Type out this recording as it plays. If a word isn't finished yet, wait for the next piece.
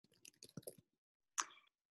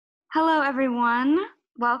Hello, everyone.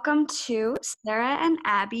 Welcome to Sarah and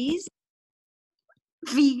Abby's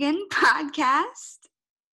vegan podcast.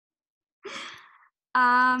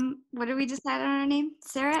 What did we decide on our name?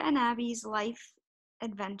 Sarah and Abby's Life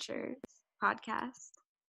Adventures podcast.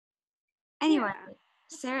 Anyway, Yeah.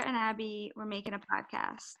 Sarah and Abby were making a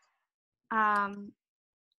podcast.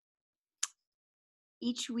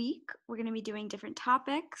 Each week, we're going to be doing different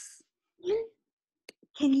topics.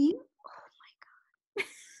 Can you? Oh my God.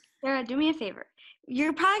 Sarah, do me a favor.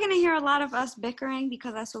 You're probably going to hear a lot of us bickering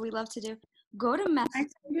because that's what we love to do. Go to I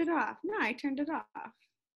message turned it off. No, I turned it off.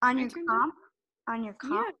 on I your turned comp. On your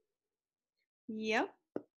comp. Yeah. Yep.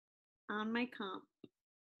 On my comp.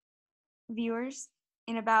 Viewers,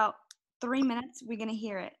 in about 3 minutes, we're going to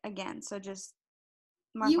hear it again. So just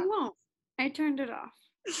mark You my. won't. I turned it off.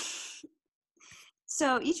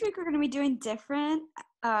 So each week we're going to be doing different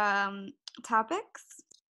topics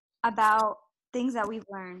about things that we've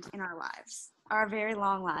learned in our lives, our very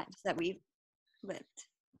long lives that we've lived.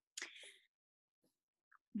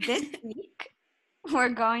 This week, we're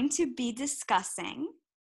going to be discussing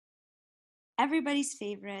everybody's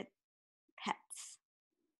favorite pets.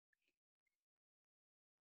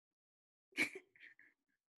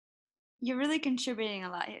 You're really contributing a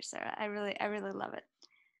lot here, Sarah. I really love it.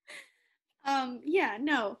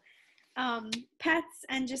 Pets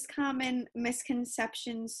and just common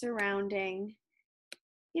misconceptions surrounding,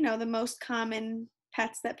 the most common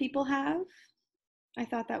pets that people have. I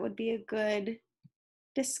thought that would be a good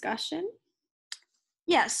discussion.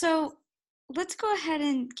 Yeah, so let's go ahead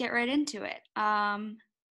and get right into it.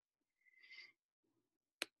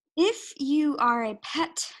 If you are a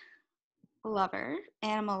pet lover,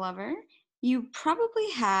 animal lover, you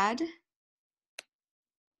probably had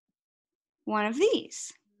one of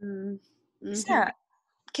these. Mm-hmm. Sarah,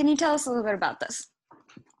 can you tell us a little bit about this?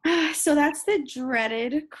 So that's the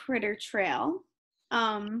dreaded critter trail.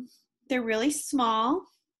 They're really small.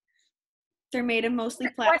 They're made of mostly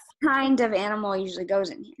plastic. What kind of animal usually goes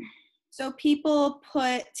in here? So people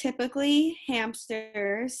put typically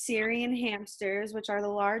hamsters, Syrian hamsters, which are the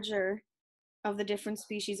larger of the different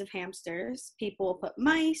species of hamsters. People will put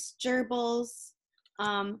mice, gerbils,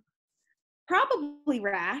 probably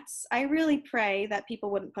rats. I really pray that people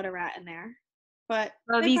wouldn't put a rat in there, but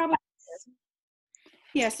they probably.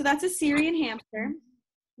 Yeah, so that's a Syrian hamster.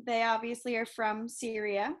 They obviously are from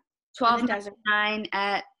Syria. $12.99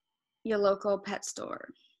 at your local pet store.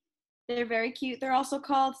 They're very cute. They're also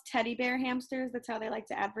called teddy bear hamsters. That's how they like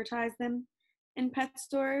to advertise them in pet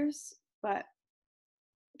stores, but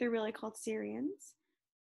they're really called Syrians.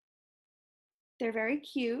 They're very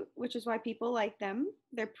cute, which is why people like them.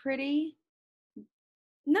 They're pretty,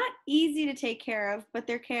 not easy to take care of, but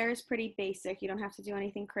their care is pretty basic. You don't have to do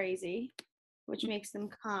anything crazy, which makes them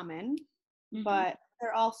common. Mm-hmm. But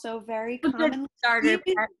they're also very common. Starter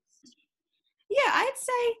pet. Yeah, I'd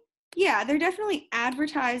say, yeah, they're definitely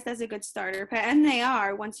advertised as a good starter pet, and they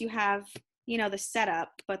are once you have, the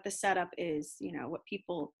setup, but the setup is, what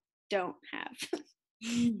people don't have.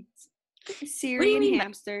 Syrian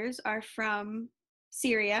hamsters are from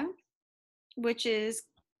Syria, which is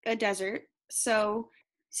a desert. So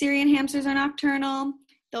Syrian hamsters are nocturnal.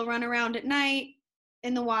 They'll run around at night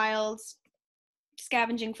in the wilds,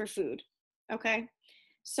 scavenging for food. Okay?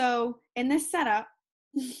 So in this setup,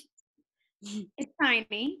 it's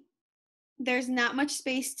tiny. There's not much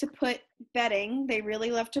space to put bedding. They really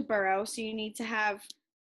love to burrow, so you need to have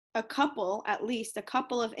at least a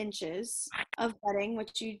couple of inches of bedding,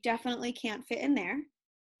 which you definitely can't fit in there.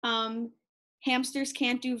 Hamsters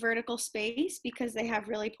can't do vertical space because they have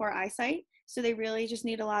really poor eyesight, so they really just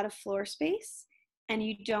need a lot of floor space, and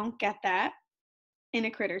you don't get that in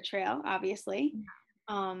a critter trail, obviously.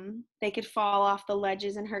 They could fall off the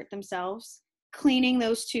ledges and hurt themselves. Cleaning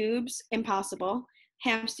those tubes, impossible.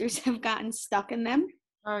 Hamsters have gotten stuck in them.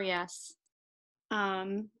 Oh, yes.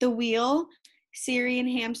 The wheel, Syrian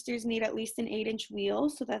hamsters need at least an 8-inch wheel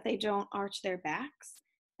so that they don't arch their backs.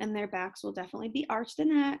 And their backs will definitely be arched in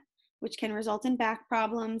that, which can result in back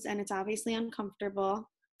problems, and it's obviously uncomfortable.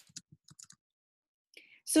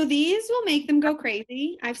 So these will make them go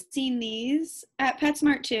crazy. I've seen these at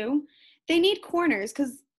PetSmart too. They need corners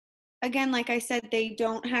because, again, like I said, they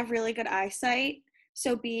don't have really good eyesight.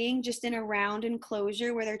 So being just in a round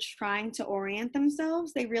enclosure where they're trying to orient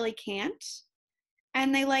themselves, they really can't.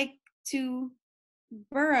 And they like to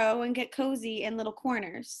burrow and get cozy in little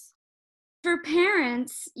corners. For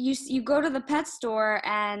parents, you go to the pet store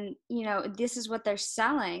and, this is what they're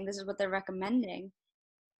selling. This is what they're recommending.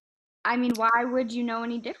 I mean, why would you know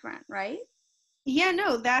any different, right? Yeah,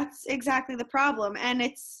 no, that's exactly the problem. And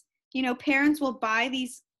it's, parents will buy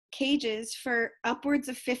these cages for upwards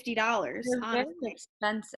of $50, They're very honestly.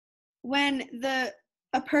 expensive. When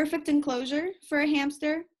a perfect enclosure for a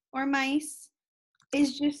hamster or mice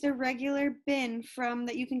is just a regular bin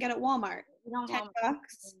that you can get at Walmart. You don't $10. want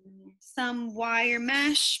Some wire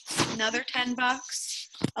mesh, another $10.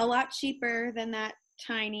 A lot cheaper than that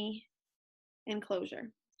tiny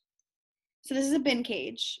enclosure. So this is a bin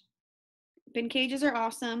cage. Bin cages are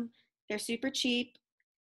awesome. They're super cheap.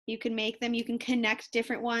 You can make them. You can connect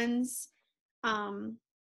different ones.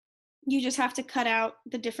 You just have to cut out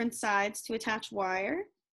the different sides to attach wire.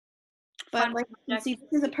 But Fun like you can see,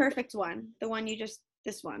 this is a perfect one. The one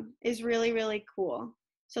this one is really, really cool.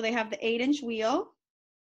 So they have the 8-inch wheel,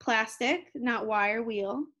 plastic, not wire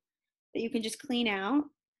wheel, that you can just clean out.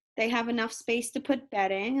 They have enough space to put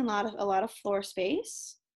bedding and a lot of floor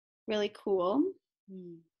space. Really cool.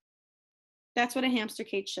 That's what a hamster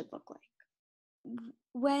cage should look like.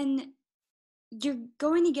 When you're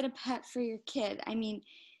going to get a pet for your kid, I mean,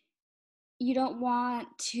 you don't want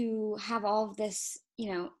to have all of this,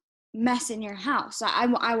 mess in your house. I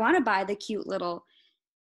want to buy the cute little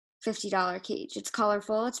 $50 cage. It's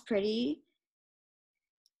colorful, it's pretty.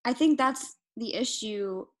 I think that's the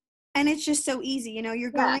issue. And it's just so easy,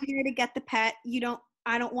 you're going there to get the pet.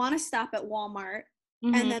 I don't want to stop at Walmart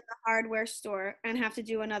and then the hardware store and have to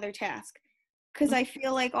do another task. Because I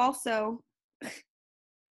feel like also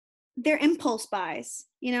they're impulse buys,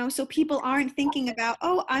 so people aren't thinking about,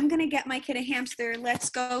 oh, I'm going to get my kid a hamster. Let's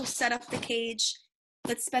go set up the cage.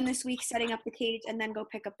 Let's spend this week setting up the cage and then go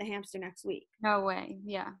pick up the hamster next week. No way.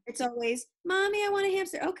 Yeah. It's always, Mommy, I want a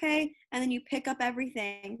hamster. Okay. And then you pick up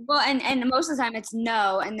everything. Well, and most of the time it's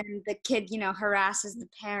no. And then the kid, harasses the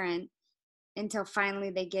parent until finally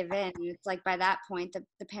they give in. And it's like by that point,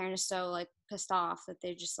 the parent is so like pissed off that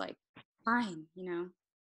they're just like, fine,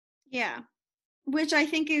 Yeah. Which I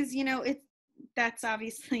think is, that's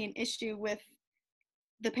obviously an issue with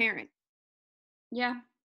the parent. Yeah.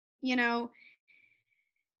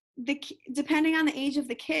 Depending on the age of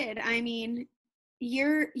the kid, I mean,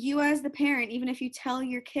 you as the parent, even if you tell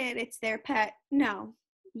your kid it's their pet, no,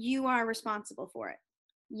 you are responsible for it.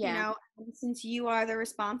 Yeah. And since you are the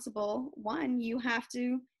responsible one, you have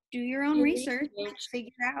to do your own research and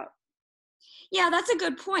figure out. Yeah, that's a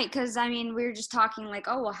good point, because I mean, we were just talking like,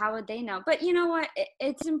 oh, well, how would they know? But you know what?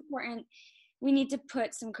 It's important. We need to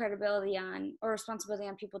put some credibility on, or responsibility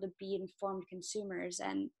on, people to be informed consumers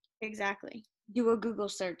and exactly do a Google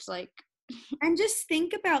search, like, and just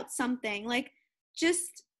think about something, like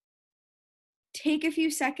just take a few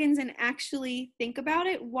seconds and actually think about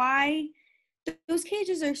it. Why those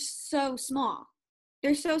cages are so small.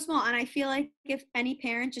 They're so small, and I feel like if any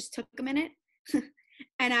parent just took a minute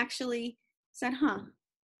and actually said,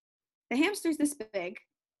 the hamster's this big,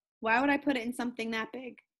 why would I put it in something that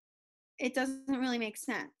big? It doesn't really make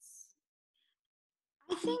sense.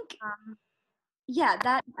 I think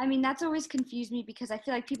that's always confused me, because I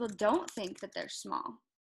feel like people don't think that they're small.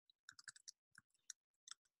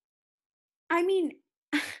 I mean,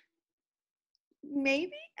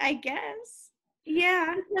 maybe, I guess.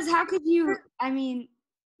 Yeah. Because how could you,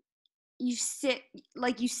 you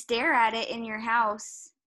stare at it in your house,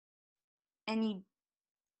 and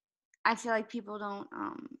I feel like people don't,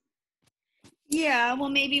 Yeah, well,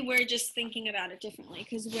 maybe we're just thinking about it differently,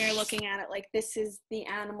 because we're looking at it like this is the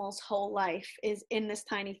animal's whole life is in this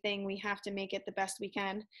tiny thing. We have to make it the best we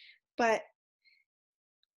can. But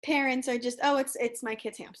parents are just, oh, it's my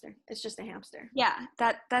kid's hamster. It's just a hamster. Yeah,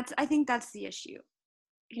 that's I think that's the issue.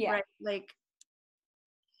 Yeah. Right? Like,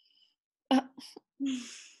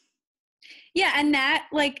 yeah, and that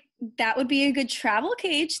would be a good travel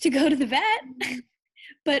cage to go to the vet.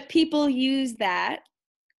 But people use that.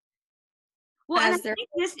 Well, and I think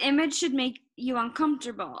this image should make you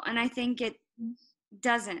uncomfortable, and I think it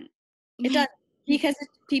doesn't. It does, because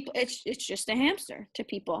it's just a hamster to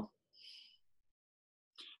people.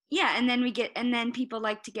 Yeah, and then people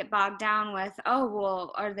like to get bogged down with, oh,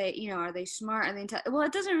 well, are they smart? Are they well,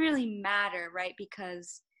 it doesn't really matter, right?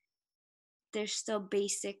 Because there's still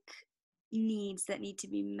basic needs that need to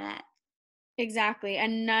be met. Exactly,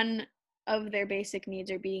 and none of their basic needs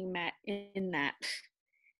are being met in that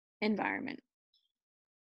environment.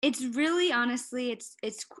 It's really, honestly, it's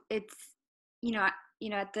at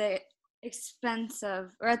the expense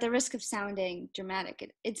of, or at the risk of sounding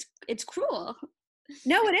dramatic, it's cruel.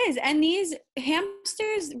 No, it is. And these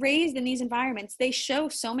hamsters raised in these environments, they show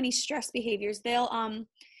so many stress behaviors. They'll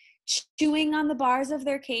chewing on the bars of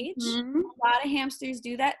their cage. Mm-hmm. A lot of hamsters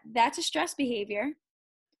do that. That's a stress behavior.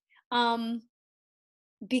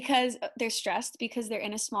 Because they're stressed, because they're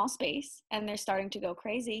in a small space and they're starting to go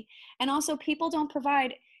crazy. And also, people don't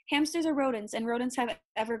provide Hamsters are rodents, and rodents have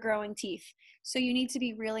ever-growing teeth. So you need to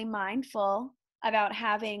be really mindful about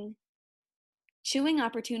having chewing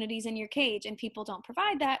opportunities in your cage, and people don't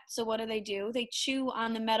provide that. So what do? They chew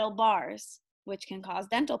on the metal bars, which can cause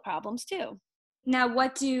dental problems too. Now,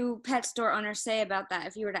 what do pet store owners say about that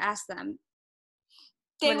if you were to ask them?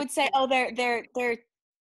 They would say, "Oh, they're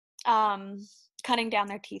cutting down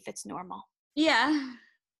their teeth. It's normal." Yeah.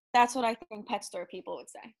 That's what I think pet store people would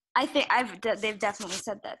say. I think they've definitely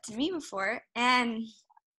said that to me before,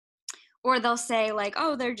 or they'll say like,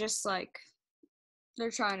 "Oh, they're just like,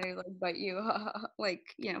 they're trying to like bite you,"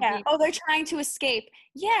 like, you know. Yeah. Oh, they're trying to escape.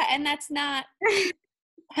 Yeah, and that's not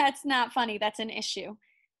funny. That's an issue.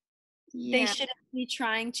 Yeah. They shouldn't be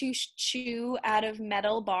trying to chew out of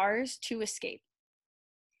metal bars to escape.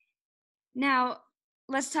 Now,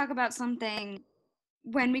 let's talk about something.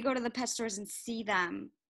 When we go to the pet stores and see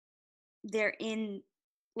them, they're in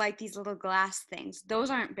like these little glass things. Those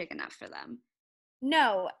aren't big enough for them.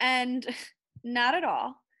 No, and not at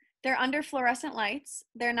all. They're under fluorescent lights.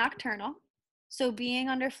 They're nocturnal. So being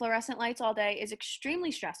under fluorescent lights all day is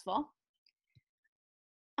extremely stressful.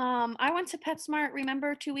 I went to PetSmart,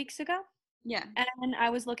 remember, 2 weeks ago? Yeah. And I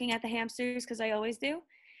was looking at the hamsters, because I always do.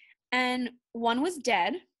 And one was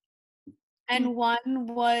dead. And one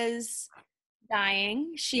was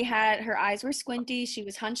dying. Her eyes were squinty. She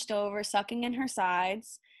was hunched over, sucking in her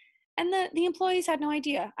sides. And the employees had no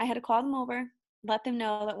idea. I had to call them over, let them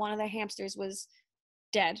know that one of their hamsters was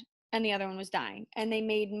dead and the other one was dying. And they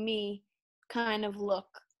made me kind of look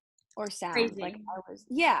or sound Crazy. like I was.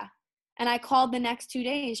 Yeah. And I called the next 2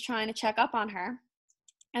 days trying to check up on her.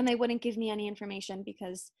 And they wouldn't give me any information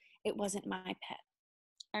because it wasn't my pet.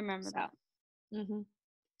 I remember that. Mm-hmm.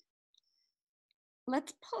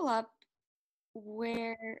 Let's pull up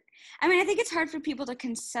I think it's hard for people to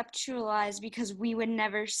conceptualize because we would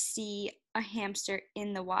never see a hamster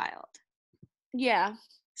in the wild. Yeah.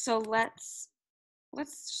 So let's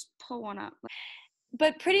just pull one up.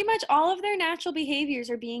 But pretty much all of their natural behaviors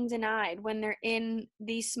are being denied when they're in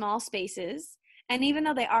these small spaces. And even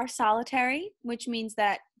though they are solitary, which means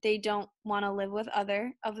that they don't want to live with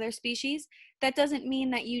other of their species, that doesn't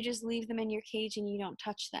mean that you just leave them in your cage and you don't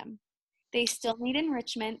touch them. They still need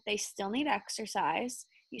enrichment. They still need exercise.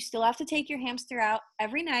 You still have to take your hamster out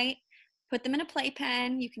every night, put them in a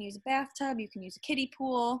playpen. You can use a bathtub. You can use a kiddie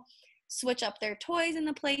pool, switch up their toys in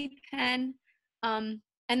the playpen. And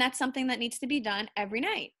that's something that needs to be done every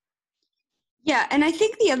night. Yeah, and I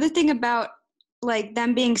think the other thing about like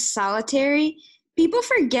them being solitary, people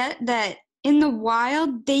forget that in the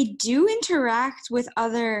wild they do interact with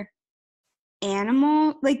other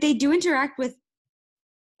animals. Like they do interact with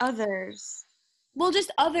others. Well,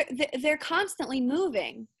 they're constantly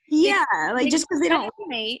moving. Yeah, like just because they don't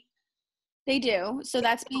mate. They do. So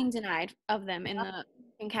that's being denied of them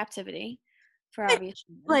in captivity for obvious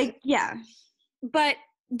reasons. Like, yeah. But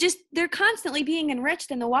just they're constantly being enriched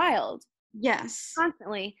in the wild. Yes.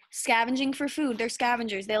 Constantly scavenging for food. They're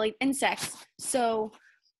scavengers. They like insects. So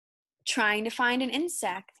trying to find an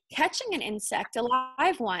insect, catching an insect, a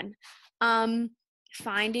live one,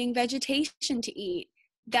 finding vegetation to eat.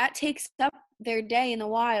 That takes up their day in the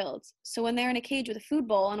wild. So when they're in a cage with a food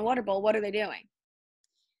bowl and a water bowl, what are they doing?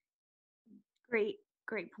 Great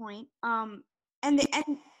point. And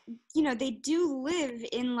they do live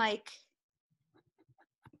in like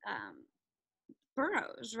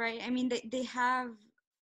burrows, right? I mean, they have.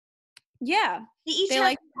 Yeah. They each have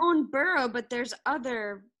their own burrow, but there's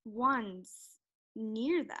other ones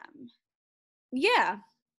near them. Yeah.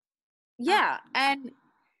 Yeah. And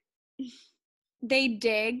they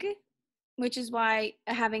dig, which is why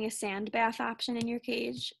having a sand bath option in your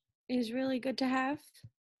cage is really good to have.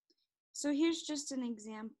 So here's just an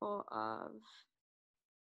example of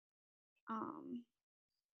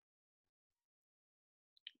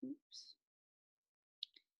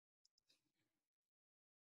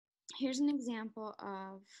here's an example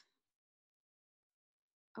of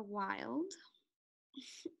a wild.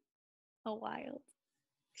 A wild.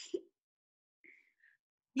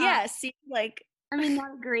 Yeah, see, like, I mean,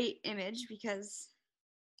 not a great image because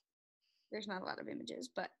there's not a lot of images,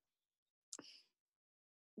 but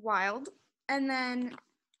wild. And then,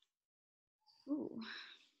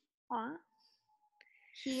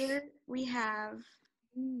 here we have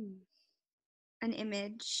an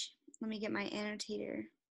image. Let me get my annotator.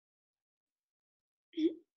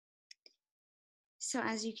 So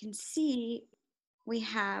as you can see, we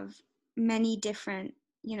have many different,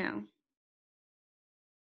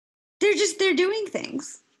 they're doing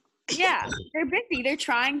things. Yeah, they're busy. They're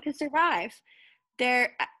trying to survive.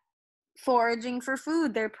 They're foraging for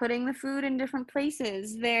food. They're putting the food in different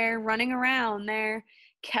places. They're running around. They're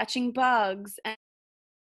catching bugs. And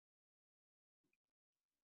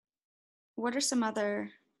what are some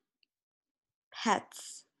other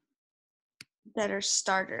pets that are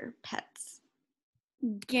starter pets?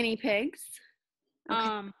 guinea pigs.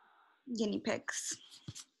 Okay. Guinea pigs.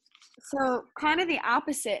 So kind of the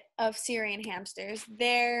opposite of Syrian hamsters.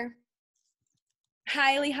 They're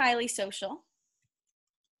highly, highly social.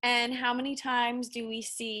 And how many times do we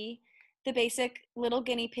see the basic little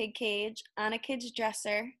guinea pig cage on a kid's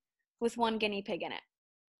dresser with one guinea pig in it?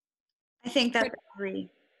 I think that's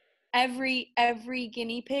every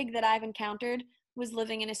guinea pig that I've encountered was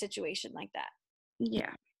living in a situation like that.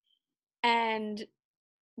 Yeah. And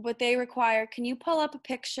what they require, can you pull up a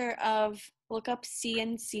picture of, look up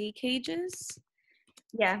CNC cages?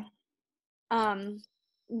 Yeah.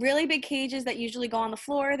 Really big cages that usually go on the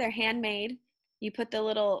floor. They're handmade. You put the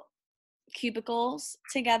little cubicles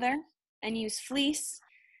together and use fleece.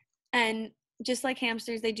 And just like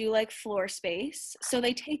hamsters, they do like floor space. So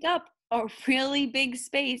they take up a really big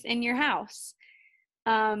space in your house.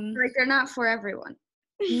 Like they're not for everyone.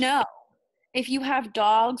 No. If you have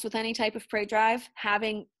dogs with any type of prey drive,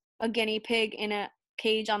 having a guinea pig in a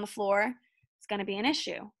cage on the floor is going to be an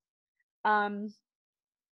issue.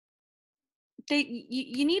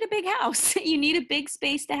 You need a big house. You need a big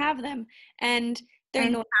space to have them, and they're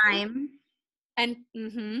and time. And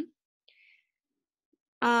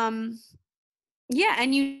yeah,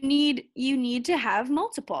 and you need to have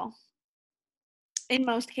multiple in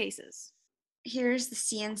most cases. Here's the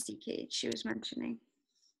CNC cage she was mentioning.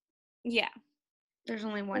 Yeah. There's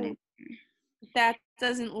only one in here. That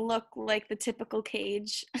doesn't look like the typical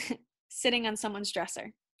cage sitting on someone's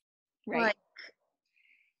dresser. Right? Like,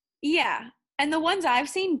 yeah. And the ones I've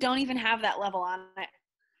seen don't even have that level on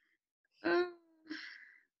it.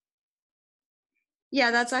 Yeah,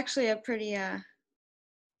 that's actually a pretty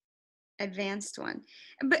advanced one.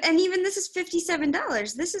 And even this is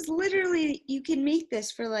 $57. This is literally, you can make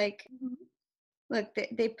this for like, look,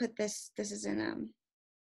 they put this is in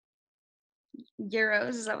euros,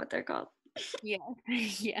 is that what they're called? Yeah.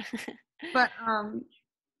 Yeah. But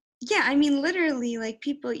yeah, I mean, literally, like,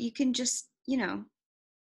 people, you can just,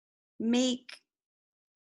 make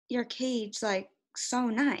your cage like so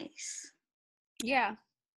nice. Yeah.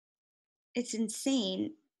 It's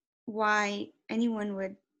insane why anyone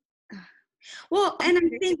would. Well, and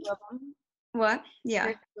I think what?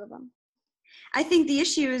 Yeah. I think the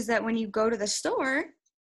issue is that when you go to the store,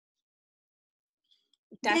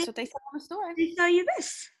 that's what they sell in the store. They sell you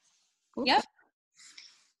this. Oops. Yep.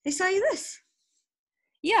 They sell you this.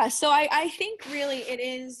 Yeah, so I think really it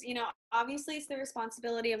is, obviously it's the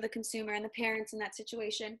responsibility of the consumer and the parents in that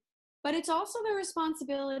situation, but it's also the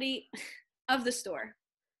responsibility of the store.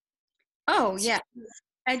 Oh, yeah.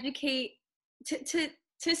 Educate, to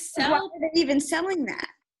sell. Why are they even selling that?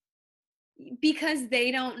 Because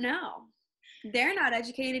they don't know. They're not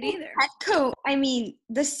educated either. Petco, I mean,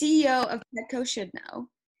 the CEO of Petco should know.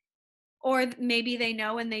 Or maybe they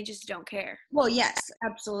know and they just don't care. Well, yes,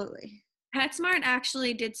 absolutely. PetSmart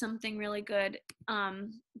actually did something really good.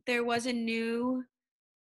 There was a new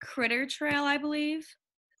critter trail, I believe,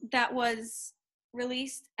 that was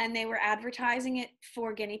released, and they were advertising it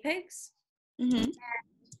for guinea pigs. Mm-hmm.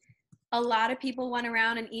 A lot of people went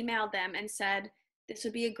around and emailed them and said, this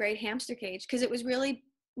would be a great hamster cage, because it was really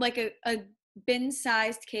like a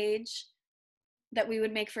bin-sized cage that we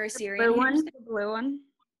would make for a Syrian hamster. The blue one?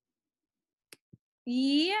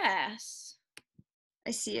 Yes.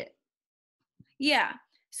 I see it. Yeah.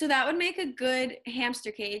 So that would make a good hamster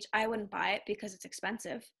cage. I wouldn't buy it because it's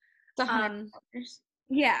expensive. It's $100.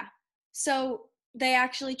 Yeah. So they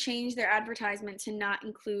actually changed their advertisement to not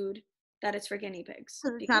include that it's for guinea pigs.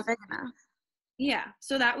 Because it's not big enough. Yeah.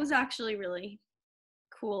 So that was actually really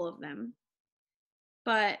cool of them.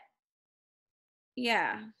 But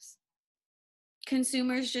yeah,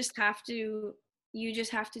 consumers just have to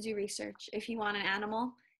do research. If you want an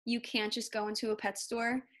animal, you can't just go into a pet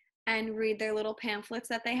store and read their little pamphlets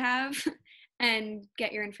that they have and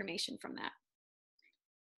get your information from that.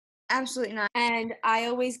 Absolutely not. And I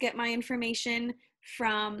always get my information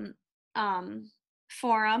from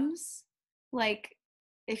forums. Like,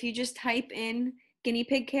 if you just type in guinea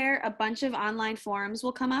pig care, a bunch of online forums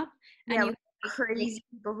will come up. And you crazy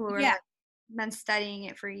people who are been studying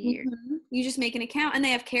it for years. Mm-hmm. You just make an account, and they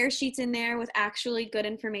have care sheets in there with actually good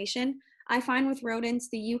information. I find with rodents,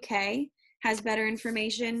 the UK has better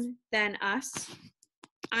information than us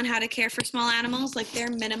on how to care for small animals. Like, their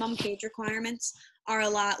minimum cage requirements are a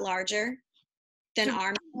lot larger than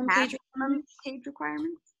our minimum cage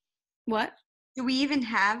requirements. What? Do we even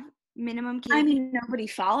have minimum cage? I mean, nobody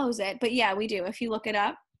follows it, but yeah, we do. If you look it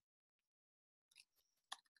up.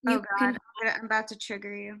 Oh You God, can. I'm about to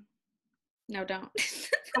trigger you. No, don't.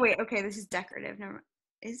 Oh wait, okay, this is decorative. Never.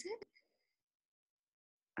 Is it?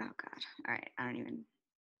 Oh God. All right, I don't even.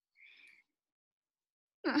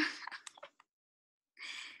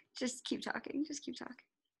 Just keep talking. Just keep talking.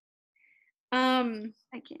 I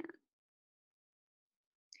can't.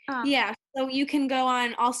 Yeah, so you can go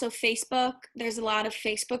on also Facebook. There's a lot of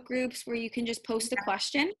Facebook groups where you can just post a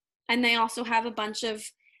question, and they also have a bunch of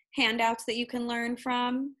handouts that you can learn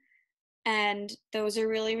from, and those are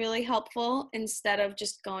really, really helpful instead of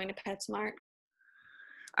just going to PetSmart.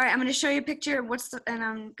 All right, I'm gonna show you a picture. And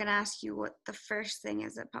I'm gonna ask you what the first thing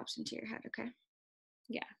is that pops into your head. Okay?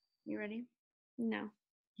 Yeah. You ready? No.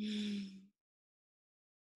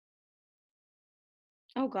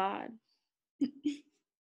 Oh God.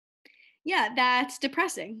 Yeah, that's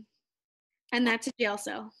depressing. And that's a jail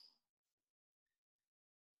cell.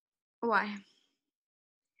 Why?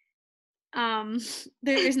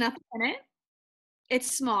 There's nothing in it.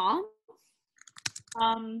 It's small.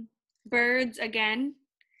 Birds, again,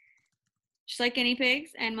 just like guinea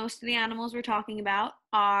pigs, and most of the animals we're talking about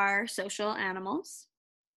are social animals.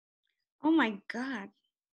 Oh my God.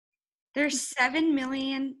 There's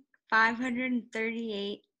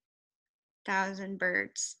 7,538,000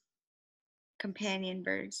 birds, companion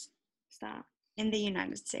birds, Stop. in the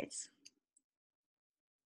United States.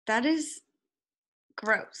 That is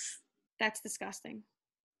gross. That's disgusting.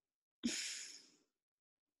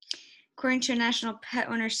 According to a national pet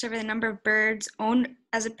owner survey, the number of birds owned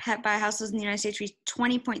as a pet by households in the United States reached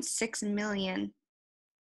 20.6 million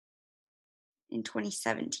in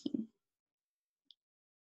 2017.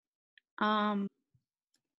 I'm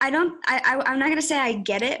not gonna say I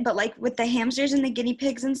get it, but like with the hamsters and the guinea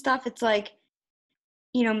pigs and stuff, it's like,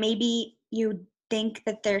 maybe you think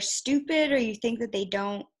that they're stupid or you think that they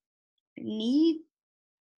don't need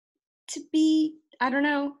to be, I don't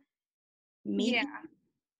know, maybe. Yeah.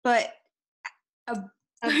 But a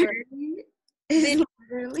A bird bird. is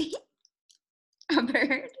literally a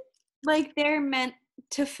bird. Like they're meant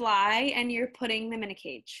to fly and you're putting them in a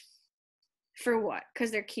cage. For what?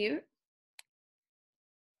 Because they're cute?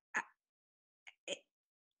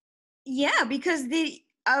 Yeah, because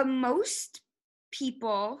most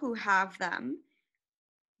people who have them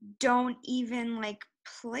don't even like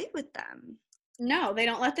play with them. No, they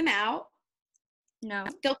don't let them out. No.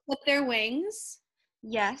 They'll clip their wings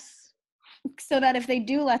Yes. so that if they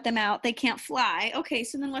do let them out, they can't fly. Okay,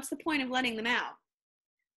 so then what's the point of letting them out?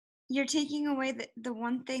 You're taking away the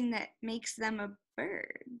one thing that makes them a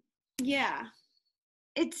bird. Yeah.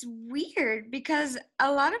 It's weird because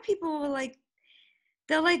a lot of people will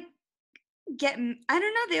they'll like get, I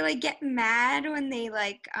don't know, they like get mad when they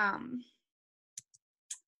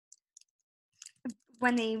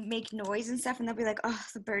when they make noise and stuff, and they'll be like, oh,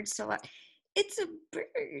 the bird's so loud. It's a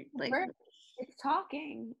bird. Like, Bird. It's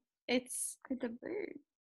talking. It's a bird.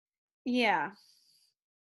 Yeah.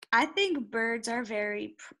 I think birds are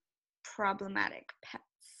very problematic pets.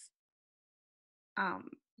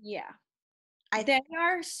 Yeah. They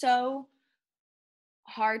are so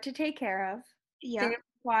hard to take care of. Yeah. They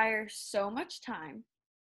require so much time.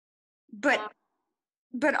 But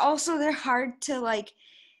also they're hard to like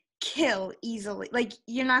kill easily. Like,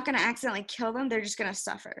 you're not gonna accidentally kill them, they're just gonna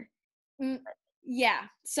suffer. Yeah.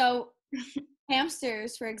 So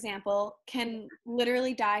hamsters, for example, can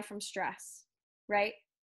literally die from stress, right?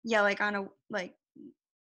 Yeah, like on a like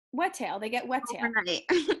wet tail. They get wet tail. overnight.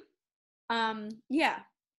 Yeah.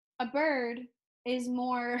 A bird is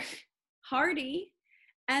more hardy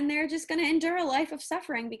and they're just going to endure a life of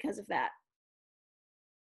suffering because of that.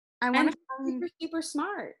 I want to find super, super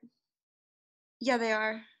smart. Yeah, they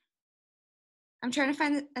are. I'm trying to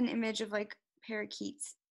find an image of like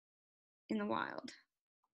parakeets in the wild.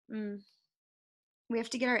 We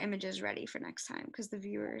have to get our images ready for next time because the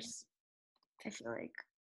viewers, I feel like,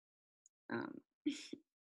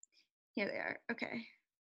 here they are. Okay.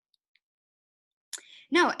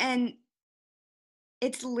 No, and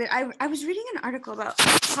it's I was reading an article about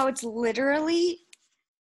how it's literally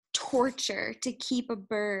torture to keep a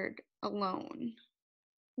bird alone.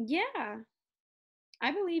 Yeah,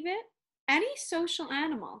 I believe it. Any social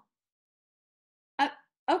animal.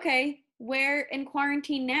 Okay, we're in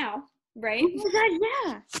quarantine now, right? Oh my God,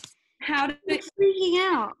 yeah. How did it freaking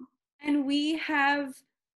out? And we have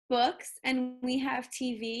books and we have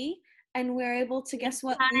TV and we're able to guess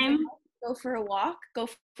what? Go for a walk, go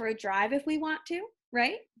for a drive if we want to,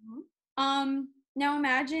 right? Mm-hmm. Now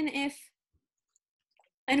imagine if,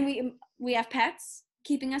 and we have pets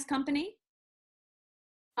keeping us company.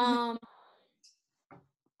 The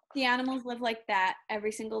animals live like that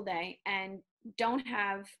every single day and don't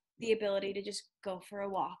have the ability to just go for a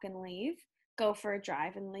walk and leave, go for a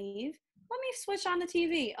drive and leave. Let me switch on the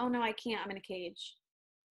TV. Oh no, I can't. I'm in a cage.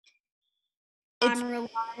 It's I'm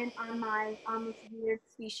relying on this weird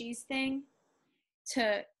species thing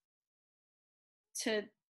to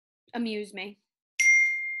amuse me.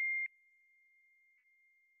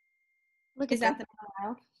 look Is at that this. the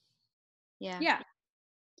wild? Yeah. Yeah.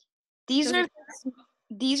 These Those are are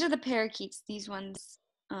these are the parakeets. These ones,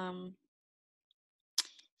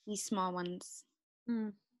 these small ones,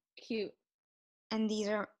 cute. and these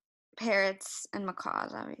are parrots and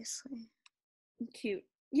macaws, obviously. Cute.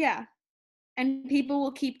 Yeah. And people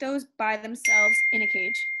will keep those by themselves in a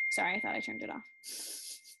cage. Sorry, I thought I turned it off.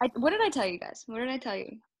 What did I tell you guys? What did I tell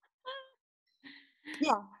you?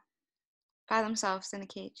 Yeah, by themselves in a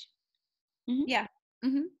cage. Mm-hmm. Yeah.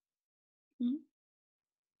 Mm-hmm. Mm-hmm.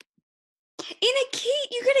 In a cage,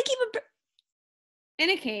 you're gonna keep In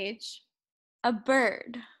a cage. a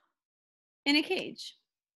bird. In a cage.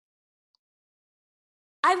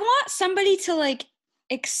 I want somebody to like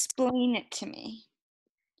explain it to me.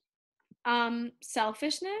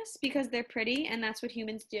 Selfishness because they're pretty and that's what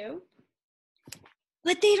humans do.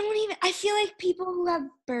 But they don't even. I feel like people who have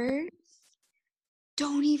birds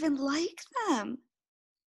don't even like them.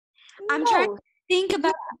 I'm trying to think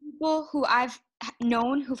about people who I've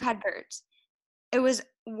known who've had birds. It was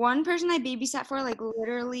one person I babysat for, like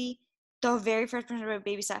literally the very first person I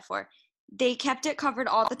babysat for. They kept it covered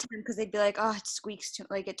all the time because they'd be like, "Oh, it squeaks too,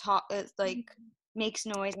 like it like makes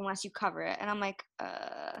noise unless you cover it." And I'm like,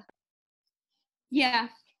 Yeah.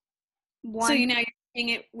 So one, now you're seeing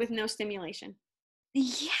it with no stimulation.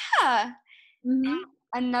 yeah. Mm-hmm.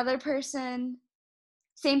 Another person,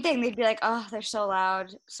 same thing. They'd be like, "Oh, they're so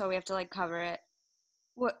loud, so we have to like cover it."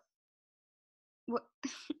 What? What?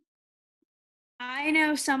 I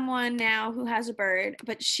know someone now who has a bird,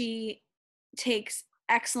 but she takes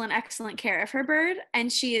excellent care of her bird,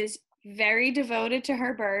 and she is very devoted to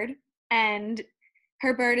her bird, and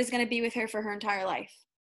her bird is going to be with her for her entire life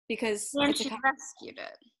because And it's she a rescued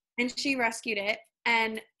it. and she rescued it,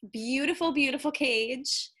 and beautiful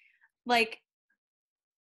cage, like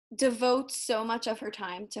devotes so much of her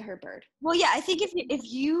time to her bird. Well, yeah, I think if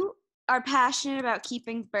you are passionate about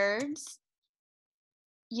keeping birds,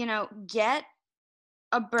 get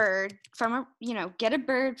a bird from get a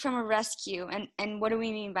bird from a rescue. And what do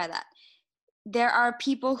we mean by that? There are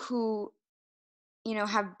people who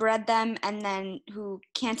have bred them and then who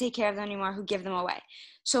can't take care of them anymore, who give them away.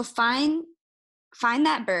 So find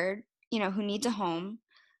that bird, who needs a home,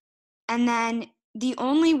 and then the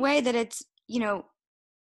only way that it's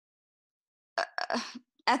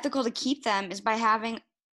ethical to keep them is by having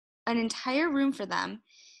an entire room for them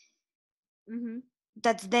Mm-hmm.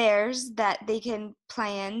 that's theirs, that they can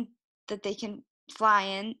play in, that they can fly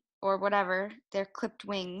in, or whatever, their clipped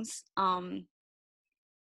wings.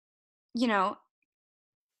 You know,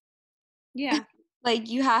 Yeah. like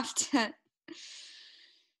you have to.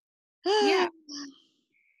 Yeah.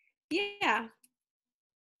 Yeah.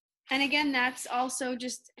 And again, that's also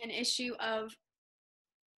just an issue of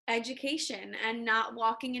education and not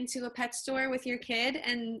walking into a pet store with your kid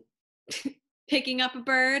and picking up a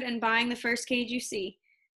bird and buying the first cage you see.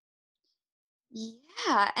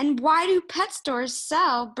 Yeah, and why do pet stores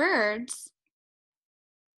sell birds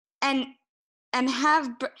and have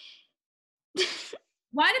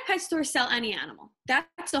Why do pet stores sell any animal?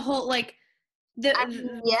 That's the whole like the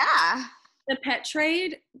yeah. the pet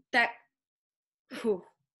trade that whew,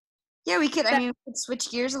 Yeah, we could, that we could switch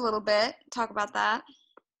gears a little bit, talk about that.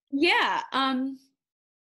 yeah,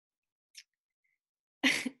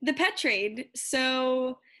 the pet trade.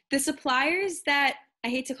 So the suppliers that I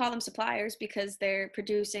hate to call them suppliers because they're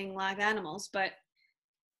producing live animals, but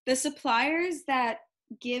the suppliers that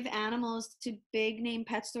give animals to big name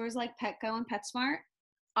pet stores like Petco and PetSmart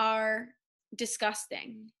are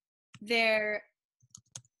disgusting. They're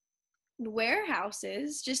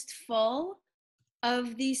warehouses just full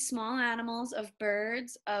of these small animals, of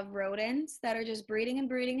birds, of rodents that are just breeding and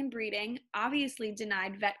breeding and breeding, obviously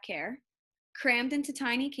denied vet care, crammed into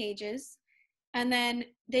tiny cages, and then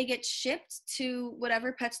they get shipped to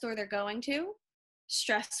whatever pet store they're going to,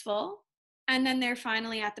 stressful, and then they're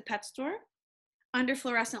finally at the pet store under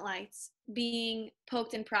fluorescent lights, being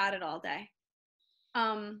poked and prodded all day.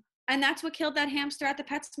 And that's what killed that hamster at the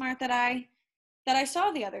PetSmart that I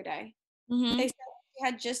saw the other day. Mm-hmm. They said she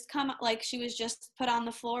had just come, like she was just put on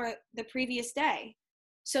the floor the previous day.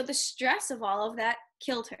 So the stress of all of that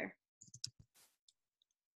killed her.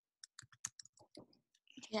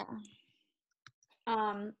 Yeah.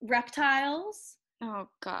 Reptiles, Oh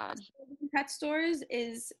God. pet stores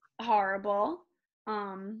is horrible.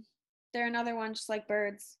 They're another one just like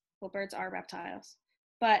birds. well, birds are reptiles,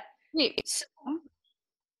 but Wait. so,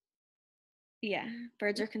 yeah,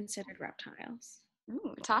 birds are considered reptiles.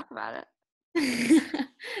 Ooh, talk about it.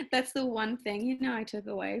 That's the one thing, I took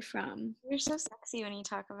away from. You're so sexy when you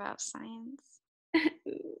talk about science.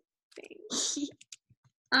 Ooh, thanks.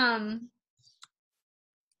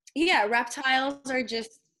 Yeah, reptiles are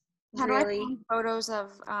just How do really. I find photos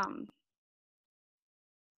of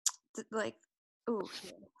like? Ooh,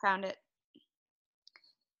 here, found it.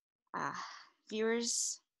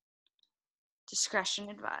 Viewers discretion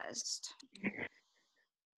advised.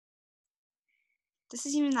 This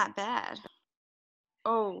isn't even that bad.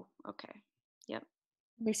 Oh, okay. Yep.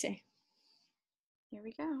 Let me see. Here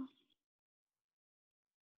we go.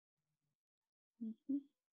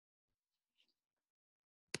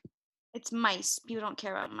 It's mice. People don't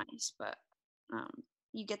care about mice, but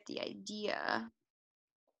you get the idea.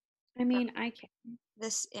 I mean, I can.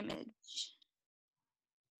 This image.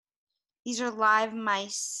 These are live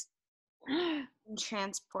mice in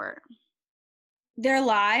transport. They're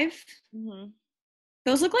live. Mm-hmm.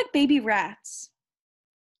 Those look like baby rats.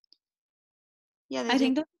 Yeah, I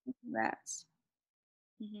think those are rats.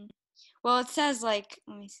 Mm-hmm. Well, it says like,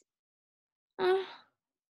 let me see. Oh,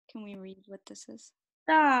 Can we read what this is?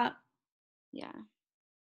 stop. Yeah.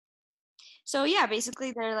 So yeah,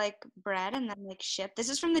 basically they're like bred and then like shipped. This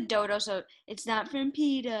is from the dodo, so it's not from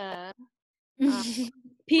PETA.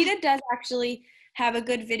 PETA does actually have a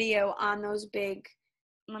good video on those big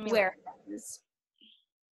warehouses.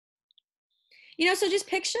 So just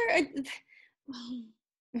picture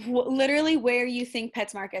literally where you think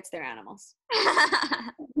PetSmart gets their animals.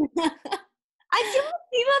 I feel like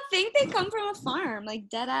people think they come from a farm, like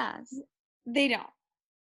dead ass. They don't.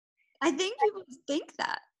 I think people think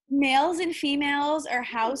that. Males and females are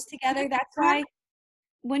housed together. That's why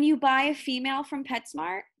when you buy a female from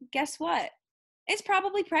PetSmart, guess what? It's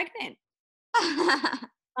probably pregnant.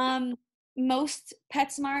 Most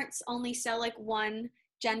PetSmarts only sell like one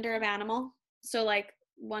gender of animal. So like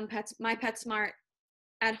my PetSmart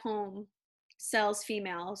at home sells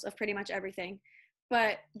females of pretty much everything.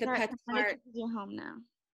 But the PetSmart your home now.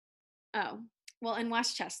 Oh, well, in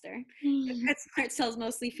Westchester, the PetSmart sells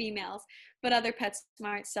mostly females, but other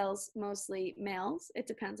PetSmart sells mostly males. It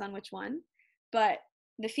depends on which one. But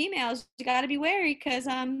the females, you got to be wary because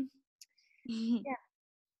yeah.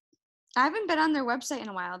 I haven't been on their website in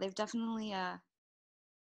a while. They've definitely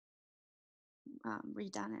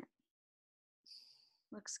redone it.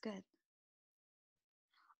 Looks good.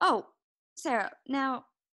 Oh, Sarah, now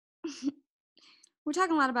we're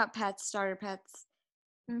talking a lot about pets, starter pets.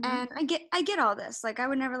 Mm-hmm. And I get all this. Like I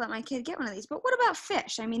would never let my kid get one of these. But what about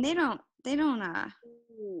fish? I mean, they don't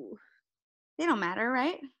matter,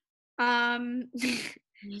 right?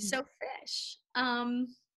 So fish.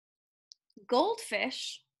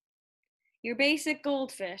 Goldfish, your basic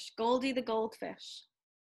goldfish, Goldie the goldfish,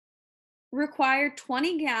 require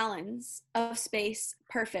 20 gallons of space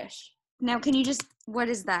per fish. Now, can you just, what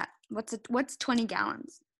is that? What's 20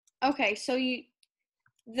 gallons? Okay, so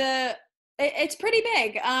it's pretty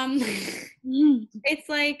big. It's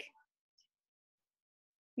like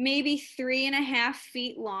maybe 3.5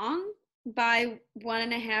 feet long by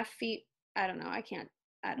 1.5 feet. I don't know.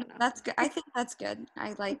 I don't know. That's good. I think that's good.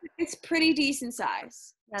 It's pretty decent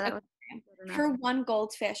size. Yeah, that was good for one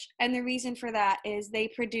goldfish. And the reason for that is they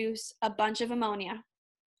produce a bunch of ammonia.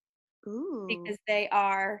 Ooh. Because they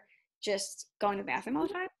are just going to the bathroom all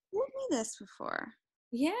the time. You told me this before.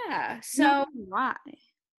 Yeah. So why?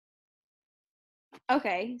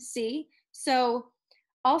 Okay, see? So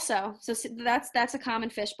also, that's a common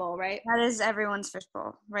fishbowl, right? That is everyone's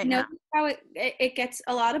fishbowl right now. How it gets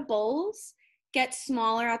a lot of bowls get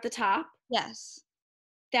smaller at the top. Yes.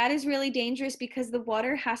 That is really dangerous because the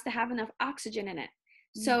water has to have enough oxygen in it.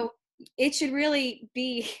 Mm-hmm. So it should really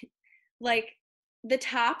be like the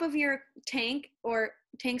top of your tank, or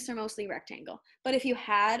tanks are mostly rectangle. But if you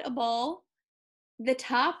had a bowl, the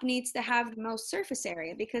top needs to have the most surface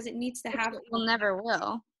area because it needs to have. Well, never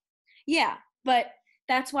will. Yeah, but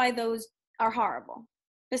that's why those are horrible.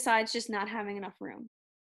 Besides just not having enough room.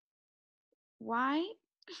 Why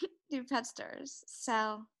do pet stores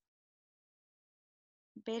sell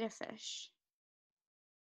betta fish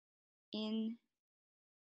in?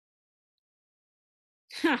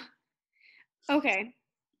 Huh. Okay.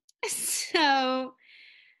 So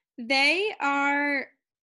they are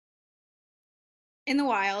in the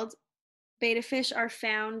wild. Betta fish are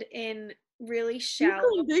found in really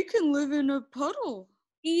shallow. They can live in a puddle.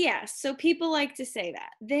 Yes, so people like to say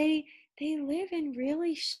that. They live in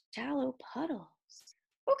really shallow puddles.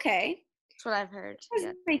 Okay. That's what I've heard.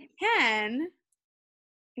 Yeah. They can.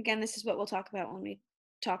 Again, this is what we'll talk about when we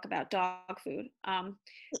talk about dog food.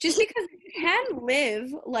 Just because they can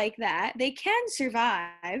live like that, they can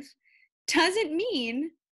survive, doesn't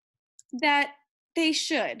mean that they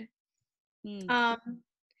should. Mm.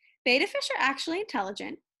 Betta fish are actually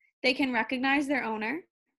intelligent. They can recognize their owner.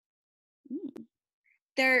 Mm.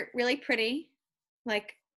 They're really pretty,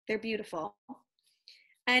 like they're beautiful.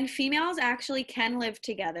 And females actually can live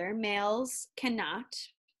together. Males cannot.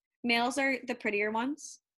 Males are the prettier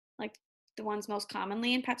ones, like the ones most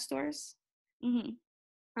commonly in pet stores.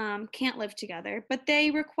 Can't live together, but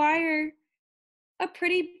they require a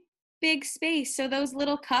pretty big space. So those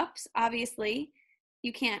little cups, obviously,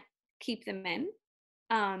 you can't keep them in.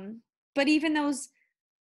 But even those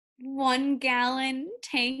 1-gallon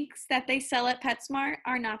tanks that they sell at PetSmart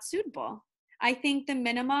are not suitable. I think the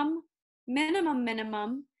minimum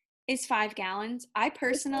is 5 gallons. I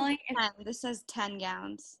personally, This says 10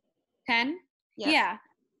 gallons. 10? Yep. Yeah.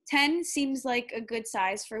 10 seems like a good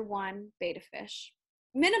size for one betta fish.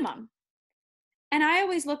 Minimum. And I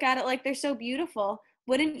always look at it like they're so beautiful.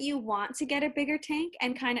 Wouldn't you want to get a bigger tank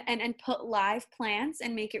and kind of and put live plants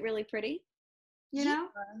and make it really pretty? You know?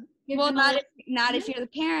 Well, not if you're the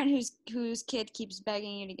parent whose kid keeps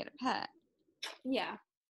begging you to get a pet. Yeah.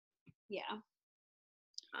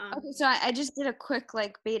 Okay, so I just did a quick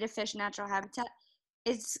like betta fish natural habitat.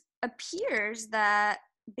 It appears that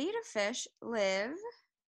betta fish live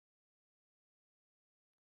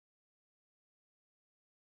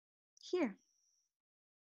here.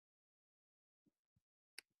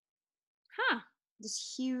 Huh.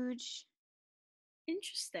 This huge.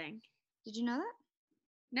 Interesting. Did you know that?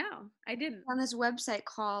 No, I didn't. On this website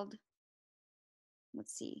called,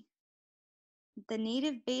 let's see, the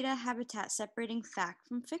native betta habitat separating fact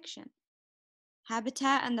from fiction.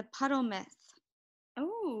 Habitat and the puddle myth.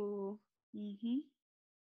 Oh.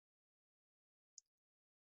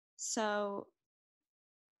 So,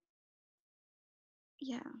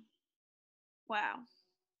 yeah. Wow.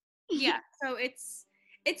 Yeah, so it's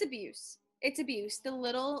abuse. It's abuse. The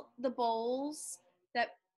bowls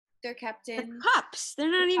that they're kept in. The cups. They're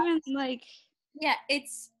not even like. Yeah,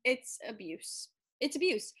 it's abuse. It's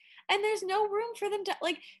abuse. And there's no room for them to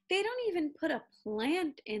like they don't even put a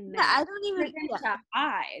plant in there. Yeah, I don't even to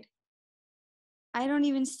hide. I don't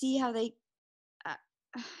even see how they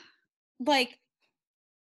like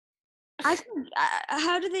I think,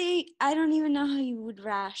 how do they I don't even know how you would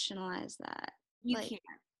rationalize that. You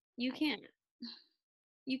can't.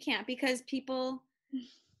 You can't because people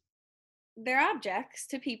they're objects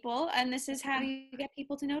to people, and this is how you get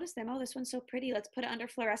people to notice them. Oh, this one's so pretty. Let's put it under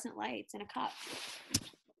fluorescent lights in a cup.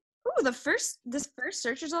 Oh, this first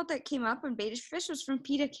search result that came up on betta fish was from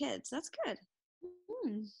PETA Kids. That's good.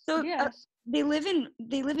 So yeah. they live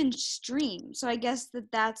in streams. So I guess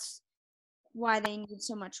that's why they need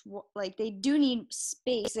so much. Like they do need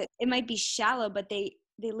space. It might be shallow, but they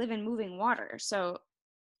live in moving water. So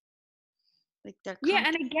like they're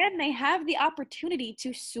and again, they have the opportunity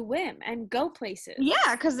to swim and go places.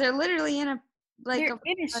 Yeah, because they're literally in they're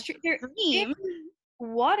in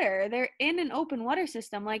water. They're in an open water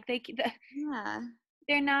system. Like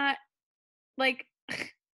they're not like.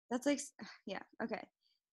 That's like okay.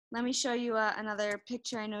 Let me show you another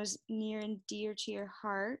picture I know is near and dear to your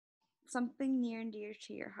heart. Something near and dear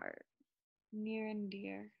to your heart. Near and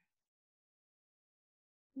dear.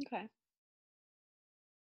 Okay.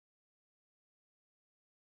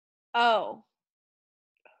 Oh.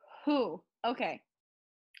 Who? Okay.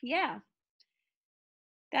 Yeah.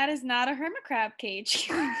 That is not a hermit crab cage.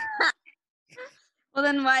 Well,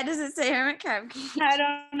 then why does it say hermit crab cage? I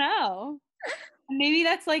don't know. Maybe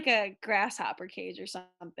that's like a grasshopper cage or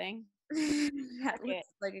something. That looks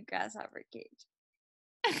like a grasshopper cage.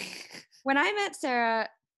 When I met Sarah,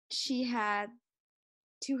 she had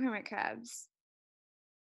 2 hermit crabs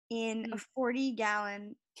in a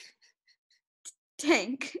 40-gallon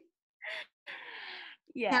tank.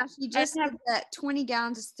 Yeah. Now she just said that 20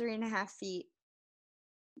 gallons is 3.5 feet.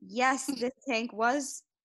 Yes, this tank was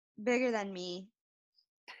bigger than me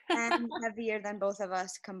and heavier than both of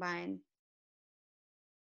us combined.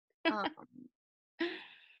 Quite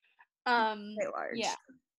large. Yeah.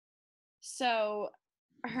 So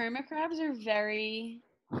hermit crabs are very,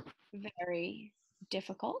 very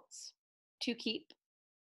difficult to keep.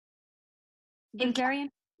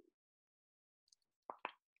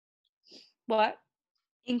 What?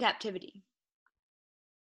 In captivity.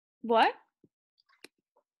 What?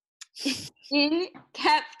 In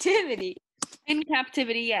captivity. In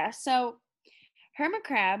captivity, yeah. So hermit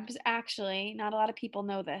crabs, actually, not a lot of people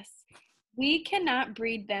know this. We cannot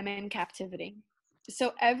breed them in captivity.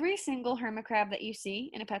 So every single hermit crab that you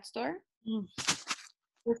see in a pet store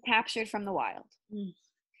was captured from the wild.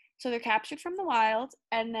 So they're captured from the wild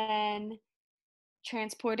and then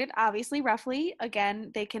transported, obviously, roughly.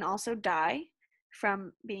 Again, they can also die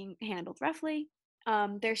from being handled roughly.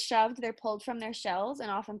 They're pulled from their shells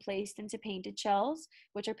and often placed into painted shells,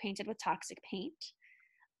 which are painted with toxic paint.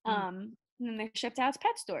 And then they're shipped out to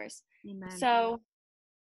pet stores. Amen. So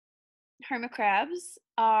hermit crabs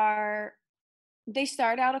they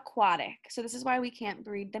start out aquatic. So this is why we can't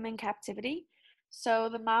breed them in captivity. So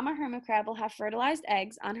the mama hermit crab will have fertilized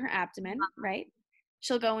eggs on her abdomen, right?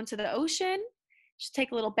 She'll go into the ocean. She'll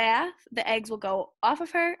take a little bath. The eggs will go off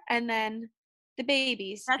of her, and then the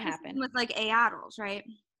babies happen. With like axolotls, right?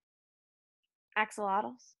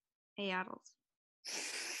 Axolotls. Axolotls.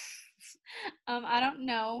 I don't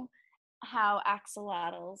know how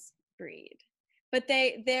axolotls breed, but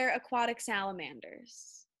they're aquatic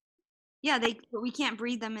salamanders. Yeah, but we can't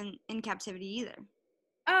breed them in captivity either.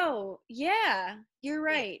 Oh, yeah, you're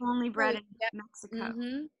right. They're only bred in Mexico.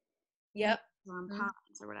 Mm-hmm. Yep. On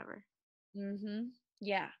ponds or whatever. Mm-hmm.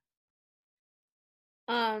 Yeah.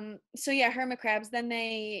 So yeah, hermit crabs, then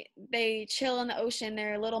they chill in the ocean.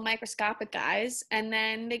 They're little microscopic guys, and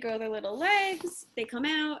then they grow their little legs, they come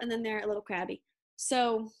out, and then they're a little crabby.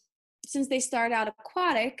 So since they start out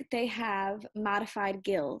aquatic, they have modified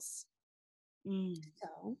gills.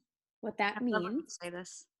 So what that means. Love when you say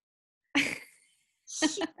this.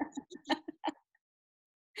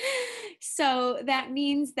 So that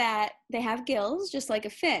means that they have gills just like a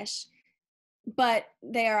fish, but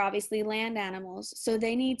they are obviously land animals. So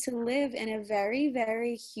they need to live in a very,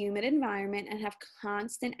 very humid environment and have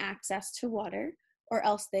constant access to water, or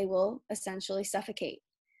else they will essentially suffocate.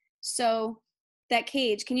 So that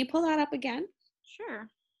cage, can you pull that up again? Sure.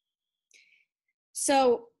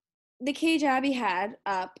 So the cage Abby had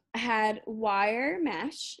up had wire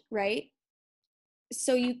mesh, right?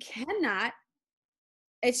 So you cannot,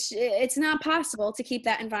 it's not possible to keep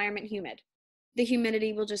that environment humid. The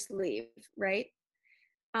humidity will just leave, right?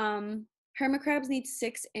 Hermit crabs need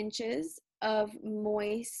 6 inches of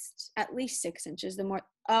moist, at least 6 inches. The more,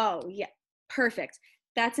 oh yeah, perfect.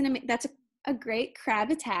 That's a great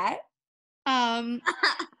crab-habitat. Oh,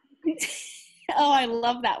 I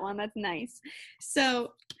love that one. That's nice.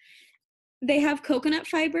 So they have coconut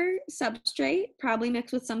fiber substrate, probably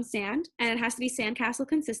mixed with some sand, and it has to be sandcastle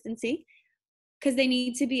consistency because they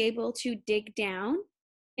need to be able to dig down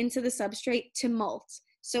into the substrate to molt.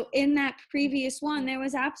 So in that previous one, there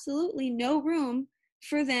was absolutely no room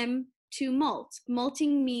for them to molt.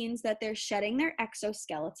 Molting means that they're shedding their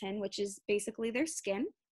exoskeleton, which is basically their skin.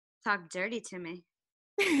 Talk dirty to me.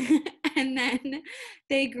 And then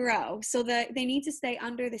they grow. So that they need to stay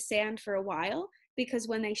under the sand for a while, because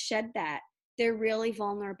when they shed that, they're really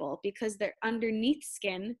vulnerable because their underneath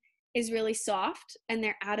skin is really soft and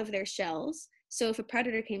they're out of their shells. So if a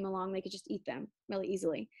predator came along, they could just eat them really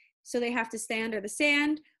easily. So they have to stay under the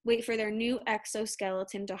sand, wait for their new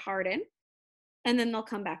exoskeleton to harden, and then they'll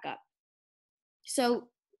come back up. So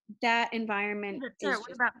that environment is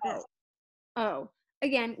what about this? Oh,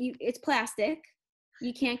 again, it's plastic.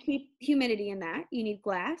 You can't keep humidity in that. You need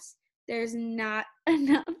glass. There's not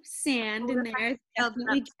enough sand in there. It's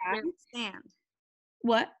definitely dry. Sand.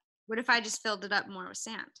 What? What if I just filled it up more with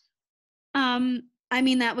sand? I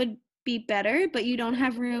mean, that would be better, but you don't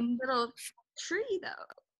have room. Little tree though.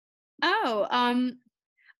 Oh,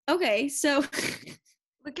 okay. So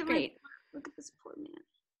look at this poor man.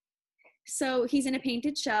 So he's in a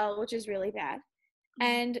painted shell, which is really bad.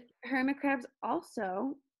 And hermit crabs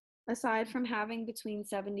also, aside from having between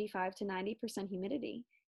 75 to 90% humidity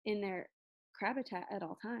in their crab-habitat at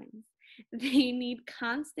all times, they need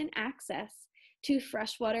constant access to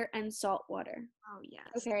fresh water and salt water. Oh, yes.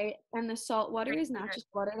 Okay, and the salt water is not just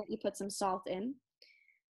water that you put some salt in.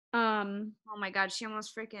 Oh my God, she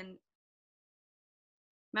almost freaking...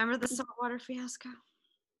 Remember the saltwater fiasco?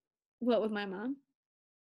 What, with my mom?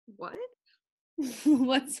 What?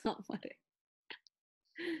 What saltwater?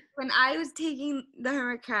 When I was taking the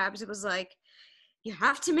hermit crabs, it was like, you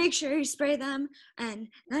have to make sure you spray them, and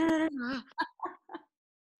I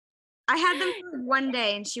had them for one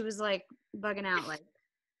day, and she was like bugging out, like,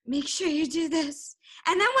 make sure you do this.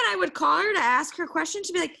 And then when I would call her to ask her questions,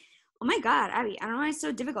 she'd be like, oh my God, Abby, I don't know why it's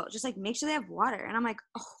so difficult. Just like make sure they have water. And I'm like,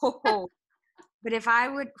 oh, but if I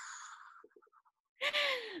would.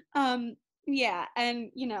 Yeah,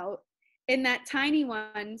 and in that tiny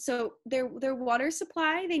one, so their water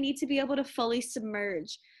supply, they need to be able to fully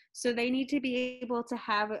submerge. So they need to be able to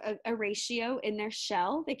have a ratio in their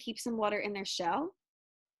shell. They keep some water in their shell.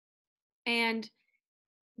 And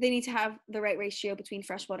they need to have the right ratio between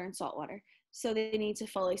fresh water and salt water. So they need to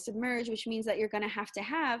fully submerge, which means that you're going to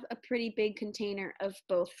have a pretty big container of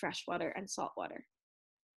both fresh water and salt water.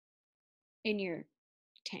 in your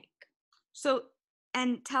tank. So,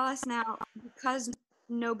 and tell us now, because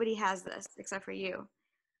nobody has this except for you,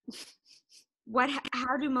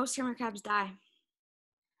 how do most hermit crabs die?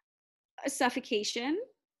 Suffocation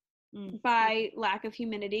by lack of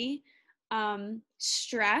humidity,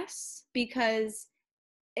 stress, because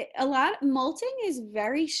molting is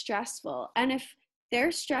very stressful, and if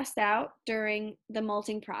they're stressed out during the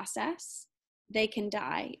molting process, they can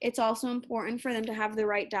die. It's also important for them to have the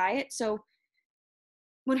right diet. So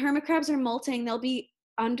when hermit crabs are molting, they'll be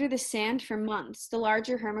under the sand for months. The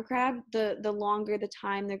larger hermit crab, the longer the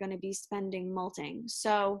time they're going to be spending molting.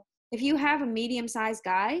 So if you have a medium-sized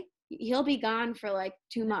guy, he'll be gone for like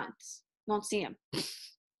 2 months. Won't see him.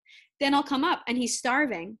 Then I'll come up and he's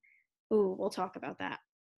starving. Ooh, we'll talk about that.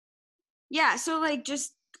 Yeah, so like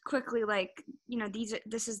just quickly, like,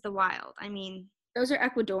 this is the wild. I mean, those are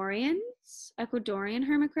Ecuadorian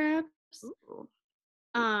hermit crabs. Ooh.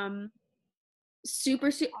 Super.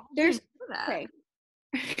 There's okay,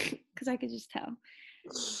 because I could just tell.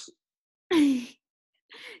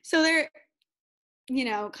 So they're,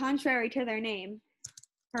 contrary to their name,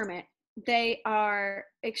 hermit, they are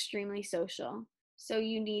extremely social. So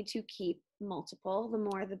you need to keep multiple. The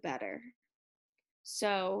more, the better.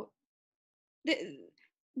 So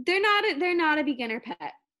they're not a beginner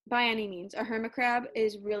pet by any means. A hermit crab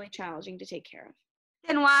is really challenging to take care of.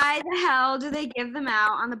 Then why the hell do they give them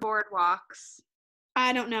out on the boardwalks?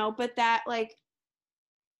 I don't know, but that it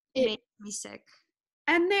makes me sick.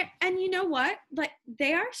 And you know what? Like,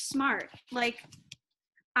 they are smart. Like,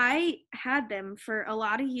 I had them for a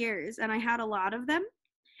lot of years, and I had a lot of them,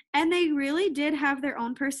 and they really did have their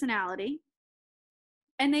own personality,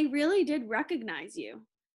 and they really did recognize you.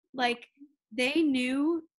 Like, they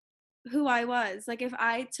knew who I was. Like, if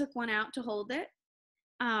I took one out to hold it,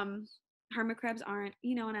 hermit crabs aren't,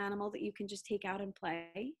 an animal that you can just take out and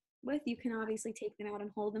play with. You can obviously take them out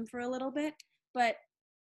and hold them for a little bit, but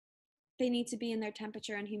they need to be in their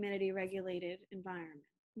temperature and humidity regulated environment,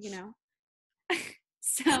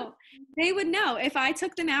 So they would know if I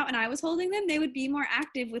took them out and I was holding them, they would be more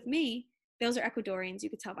active with me. Those are Ecuadorians.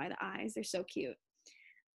 You could tell by the eyes. They're so cute.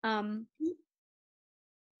 Yeah,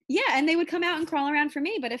 and they would come out and crawl around for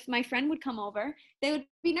me. But if my friend would come over, they would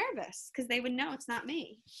be nervous because they would know it's not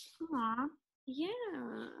me. Aww. Yeah.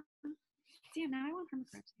 Damn, now I want hermit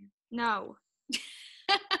crabs here. No.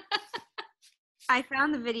 I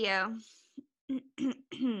found the video.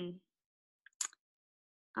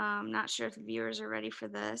 Not sure if the viewers are ready for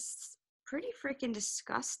this. Pretty freaking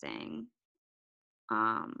disgusting.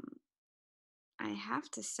 I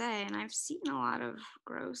have to say, and I've seen a lot of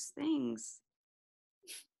gross things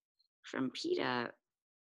from PETA.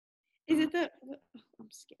 Is it the? Oh, I'm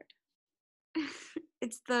scared.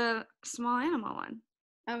 It's the small animal one.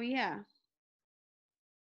 Oh yeah.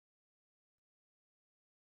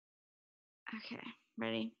 Okay,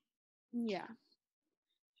 ready? Yeah.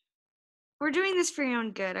 We're doing this for your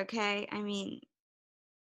own good, okay? I mean,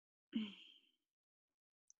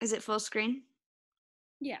 is it full screen?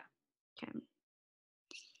 Yeah. Okay.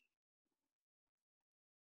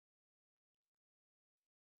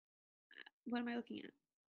 What am I looking at?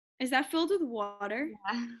 Is that filled with water?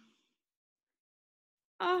 Yeah.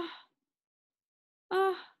 Oh.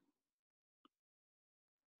 Oh.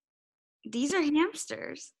 These are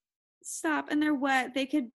hamsters. Stop. And they're wet. They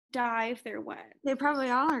could die if they're wet. They probably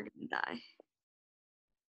all are going to die.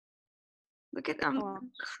 Look at them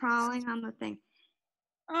crawling on the thing.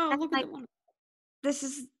 Oh, look at the one. This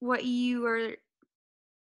is what you are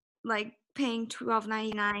like paying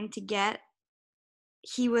 $12.99 to get.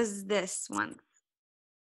 He was this one.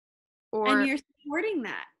 And you're supporting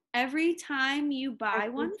that. Every time you buy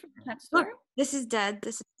one from the pet store. Look, this is dead.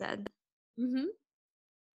 This is dead. Mm-hmm.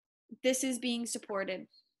 This is being supported.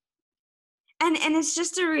 And it's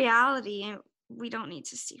just a reality. We don't need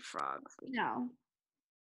to see frogs. No.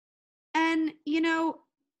 And,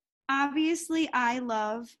 obviously I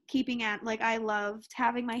love I loved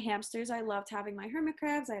having my hamsters. I loved having my hermit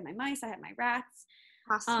crabs. I had my mice. I had my rats.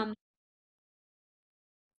 Awesome.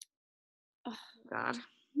 Oh, God.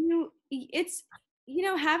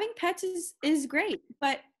 Having pets is great,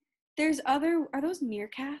 but are those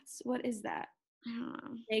meerkats? What is that? I don't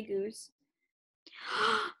know. Tegus.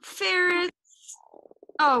 Ferrets.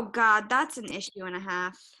 Oh God, that's an issue and a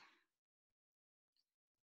half.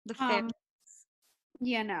 The ferrets.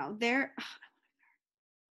 Yeah, no, they're.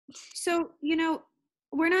 So,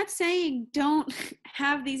 we're not saying don't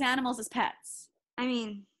have these animals as pets. I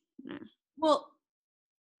mean, well,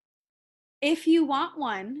 if you want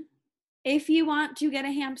to get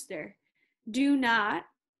a hamster, do not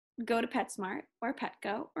go to PetSmart or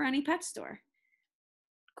Petco or any pet store.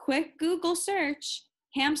 quick Google search,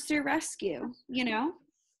 hamster rescue,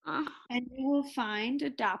 Oh. and you will find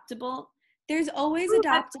adoptable. There's always Ooh,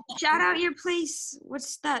 adoptable. shout out your place.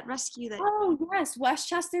 What's that rescue that? Oh, yes,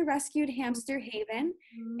 Westchester Rescued Hamster Haven.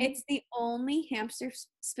 Mhm. It's the only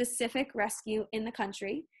hamster-specific rescue in the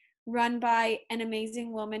country, run by an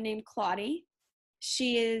amazing woman named Claudie.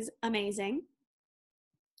 She is amazing.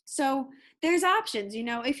 So there's options,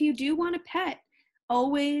 if you do want a pet,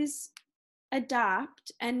 always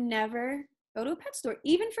adopt and never go to a pet store,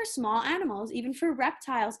 even for small animals, even for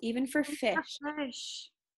reptiles, even for fish.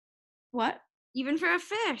 Fish. What? Even for a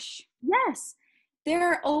fish. Yes. There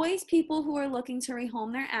are always people who are looking to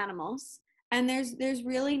rehome their animals, and there's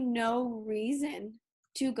really no reason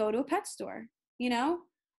to go to a pet store, No.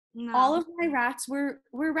 All of my rats were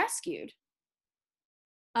rescued.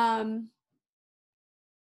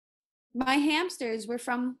 My hamsters were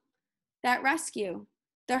from that rescue.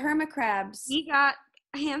 The hermit crabs. We got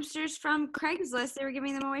hamsters from Craigslist. They were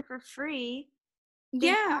giving them away for free.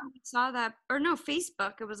 Yeah. I saw that. Or no,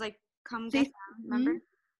 Facebook. It was like, come get them, remember?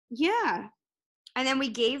 Yeah. And then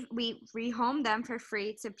we rehomed them for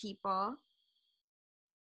free to people.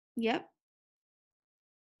 Yep.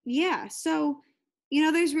 Yeah. So,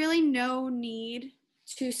 there's really no need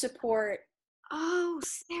to support. Oh,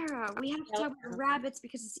 Sarah, we have to talk about rabbits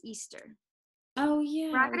because it's Easter. Oh,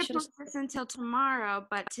 yeah. We're not going to post this until tomorrow,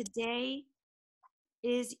 but today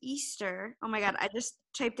is Easter. Oh my God, I just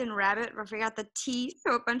typed in rabbit, but I forgot the T,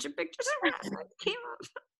 so a bunch of pictures of rabbits came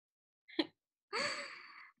up.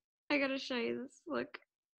 I gotta show you this. Look.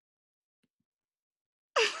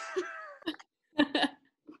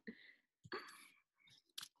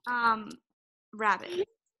 Rabbit.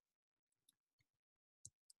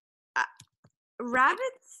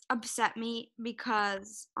 Rabbits upset me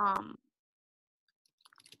because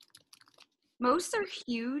most are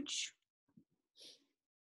huge.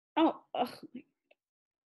 Oh.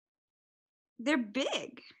 They're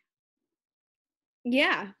big.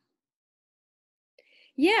 Yeah.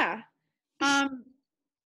 Yeah. And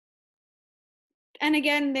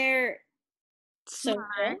again, they're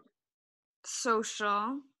Smart.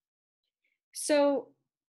 Social. So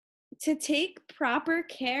to take proper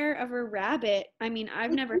care of a rabbit, I mean,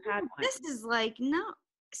 I've never had one. This is like, no,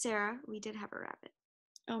 Sarah, we did have a rabbit.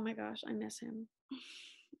 Oh my gosh, I miss him.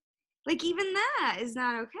 Like, even that is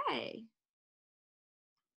not okay.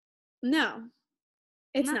 No,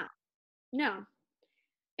 it's not. No.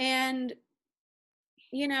 And,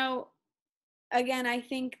 again, I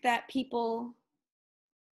think that people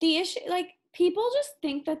just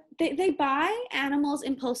think that they buy animals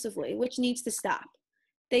impulsively, which needs to stop.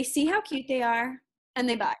 They see how cute they are and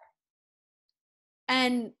they buy.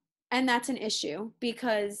 And that's an issue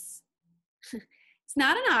because it's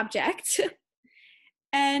not an object.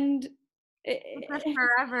 And it's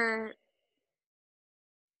forever.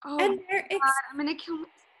 Oh, and God, I'm gonna kill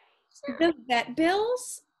myself. The vet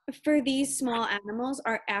bills for these small animals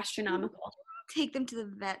are astronomical. Take them to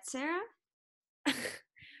the vet, Sarah.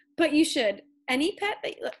 But you should. Any pet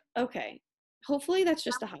okay. Hopefully that's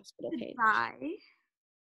just a hospital page. Die.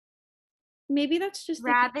 Maybe that's just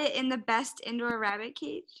rabbit in the best indoor rabbit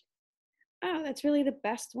cage. Oh, that's really the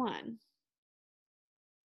best one.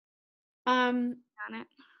 On it.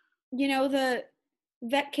 The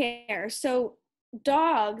vet care. So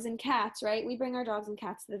dogs and cats, right? We bring our dogs and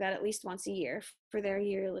cats to the vet at least once a year for their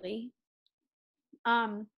yearly.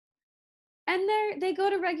 And they go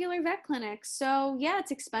to regular vet clinics. So yeah,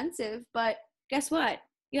 it's expensive, but guess what?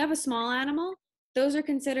 You have a small animal, those are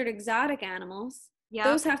considered exotic animals. Yep.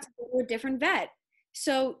 Those have to go to a different vet.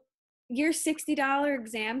 So your $60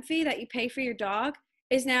 exam fee that you pay for your dog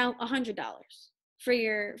is now $100 for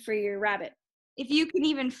your rabbit. If you can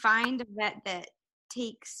even find a vet that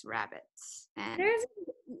takes rabbits, and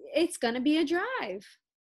it's gonna be a drive.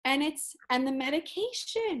 And the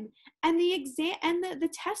medication and the exam and the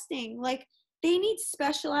testing, like they need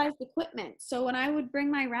specialized equipment. So when I would bring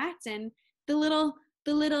my rats in, the little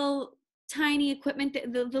tiny equipment,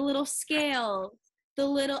 the little scale, the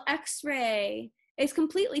little x-ray is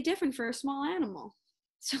completely different for a small animal.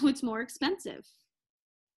 So it's more expensive.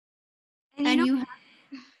 And you have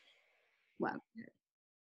well,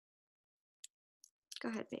 go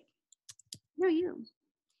ahead, babe. No, you.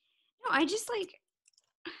 No, I just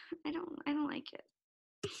I don't like it.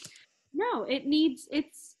 No,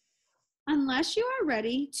 it's unless you are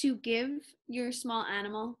ready to give your small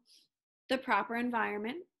animal the proper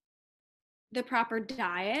environment, the proper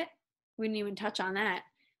diet, we didn't even touch on that,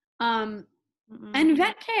 and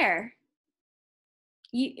vet care.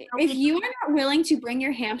 If you are not willing to bring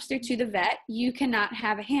your hamster to the vet, you cannot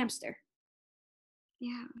have a hamster.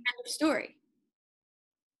 Yeah. End of story.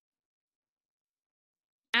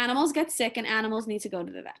 Animals get sick and animals need to go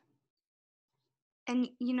to the vet. And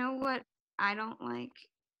you know what I don't like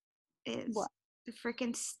is What? the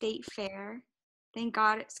freaking state fair. Thank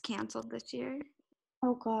God it's canceled this year.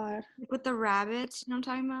 Oh God. Like with the rabbits, you know what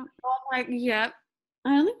I'm talking about? Oh my, yep.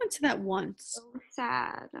 I only went to that once. So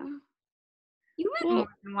sad. You went Well, more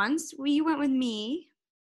than once. Well, you went with me.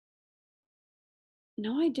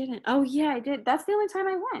 no, I didn't. Oh yeah, I did. That's the only time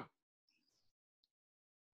I went.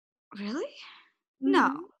 Really?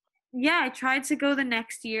 No. Yeah, I tried to go the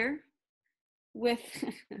next year with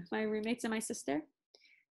my roommates and my sister,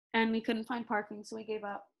 and we couldn't find parking, so we gave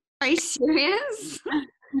up. Are you serious?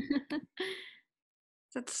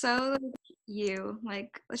 That's so like, you.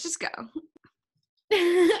 Like, let's just go. Like,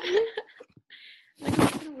 I'm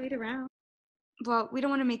not gonna wait around. Well, we don't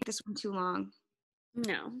want to make this one too long.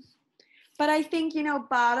 No. But I think,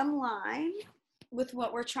 bottom line with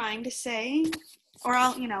what we're trying to say, or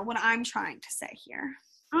what I'm trying to say here.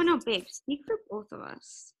 Oh no, babe, speak for both of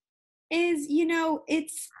us. Is,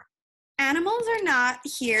 it's animals are not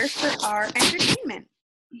here for our entertainment.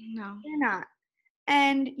 No. They're not.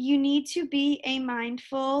 And you need to be a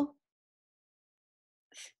mindful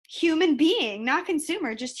human being, not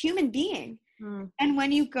consumer, just human being. And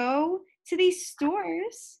when you go to these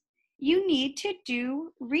stores, you need to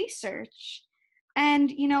do research.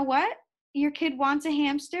 And you know what? Your kid wants a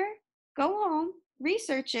hamster, go home,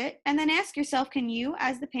 research it, and then ask yourself, can you,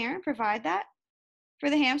 as the parent, provide that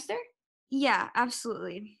for the hamster? Yeah,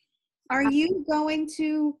 absolutely. Are you going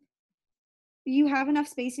to, you have enough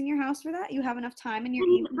space in your house for that? You have enough time in your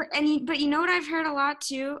evening? But you know what I've heard a lot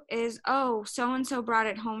too is, oh, so-and-so brought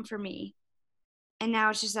it home for me, and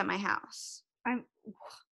now it's just at my house.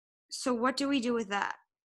 So what do we do with that?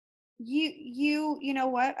 You know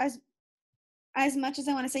what? As much as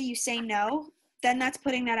I want to say you say no, then that's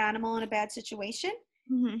putting that animal in a bad situation.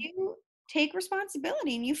 You take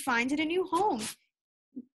responsibility and you find it a new home.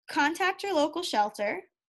 Contact your local shelter,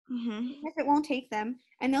 if it won't take them,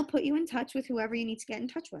 and they'll put you in touch with whoever you need to get in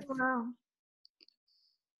touch with. Wow.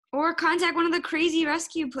 Or contact one of the crazy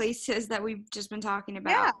rescue places that we've just been talking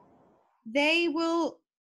about. Yeah. They will,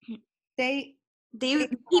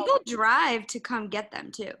 people drive to come get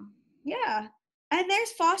them too. Yeah. And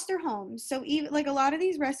there's foster homes. So even like a lot of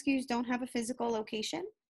these rescues don't have a physical location,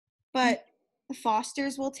 but the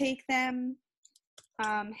fosters will take them.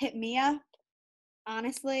 Hit Mia,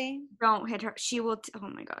 honestly. Don't hit her. She will. Oh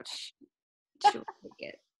my gosh, she will take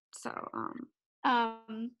it. So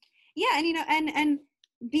yeah, and and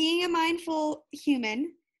being a mindful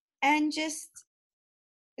human, and just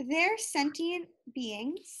they're sentient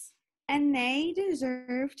beings, and they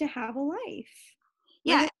deserve to have a life.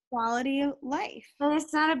 Yeah, quality of life. And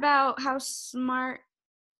it's not about how smart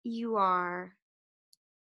you are.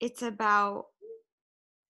 It's about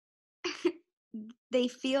they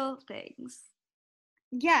feel things.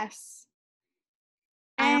 Yes.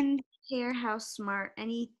 And I don't care how smart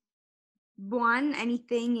anything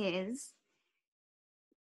is.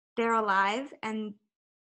 They're alive, and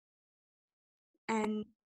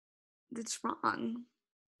it's wrong.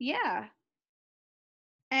 Yeah.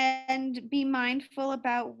 And be mindful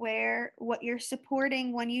about what you're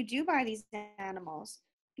supporting when you do buy these animals.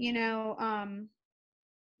 You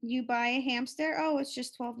buy a hamster, oh, it's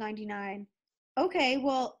just $12.99. Okay,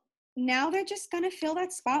 well, now they're just going to fill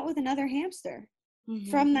that spot with another hamster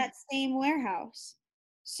from that same warehouse.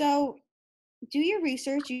 So do your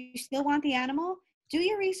research. You still want the animal? Do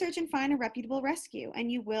your research and find a reputable rescue, and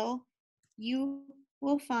you will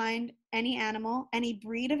find any animal, any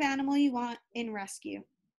breed of animal you want in rescue.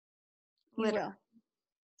 You will.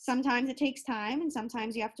 Sometimes it takes time and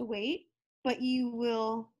sometimes you have to wait, but you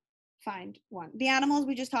will find one. The animals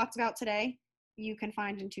we just talked about today, you can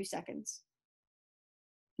find in 2 seconds.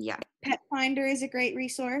 Yeah. Pet Finder is a great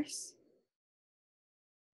resource.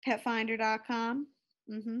 Petfinder.com.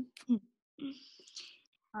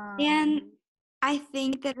 And I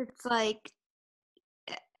think that it's like,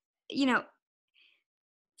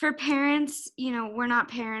 for parents, we're not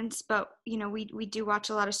parents, but, we do watch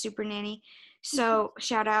a lot of Super Nanny. So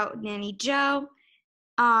shout out Nanny Joe.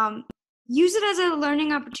 Use it as a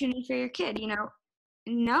learning opportunity for your kid.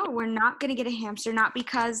 No, we're not going to get a hamster, not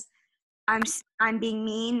because I'm being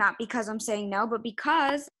mean, not because I'm saying no, but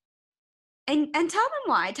because, and tell them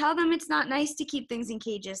why. Tell them it's not nice to keep things in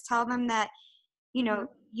cages. Tell them that, you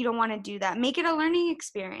don't want to do that. Make it a learning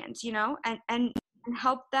experience, and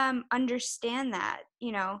help them understand that,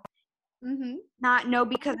 not no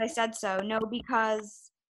because I said so, no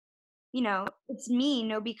because, it's me,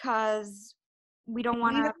 no because we don't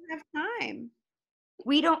want to. We don't have time.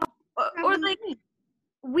 We don't, or like,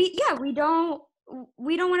 we don't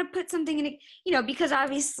we don't want to put something in it, because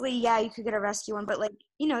obviously, yeah, you could get a rescue one, but like,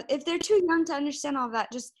 if they're too young to understand all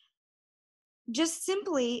that, just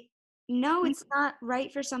simply no, it's not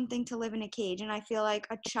right for something to live in a cage. And I feel like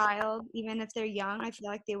a child, even if they're young, I feel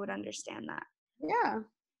like they would understand that. Yeah.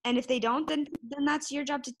 And if they don't, then that's your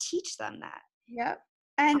job to teach them that. Yep.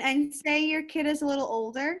 And say your kid is a little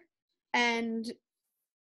older and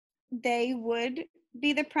they would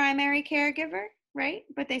be the primary caregiver, right?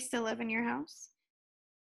 But they still live in your house.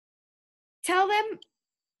 Tell them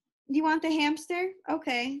you want the hamster?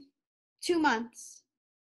 Okay. 2 months.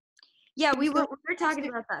 Yeah, we were talking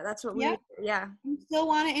about that. That's what Yep. yeah. You still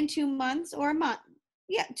want it in 2 months or a month?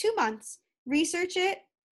 Yeah, 2 months. Research it,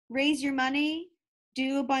 raise your money,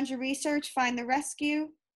 do a bunch of research, find the rescue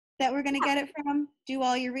that we're going to get it from, do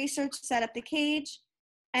all your research, set up the cage.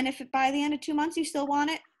 And if by the end of 2 months you still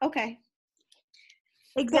want it, okay.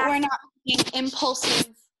 Exactly. But we're not making impulsive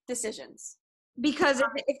decisions. Because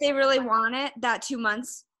if they really want it, that 2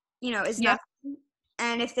 months, is nothing.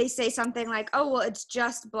 And if they say something like, oh, well, it's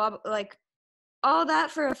just blah, blah, like all that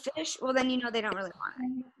for a fish, well, then they don't really want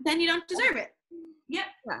it. Then you don't deserve it. Yep.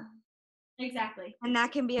 Yeah. Exactly. And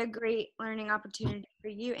that can be a great learning opportunity for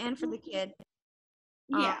you and for the kid.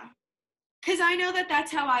 Yeah. Because I know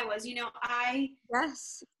that's how I was. I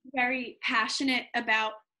Yes. very passionate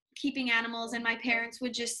about keeping animals, and my parents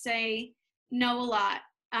would just say no a lot.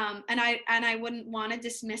 And I wouldn't want to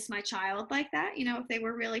dismiss my child like that, if they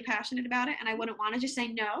were really passionate about it, and I wouldn't want to just say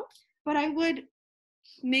no, but I would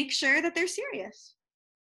make sure that they're serious.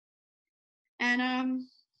 And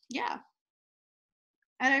yeah.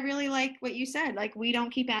 And I really like what you said. Like,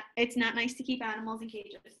 it's not nice to keep animals in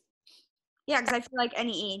cages. Yeah, because I feel like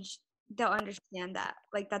any age, they'll understand that.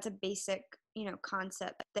 Like, that's a basic,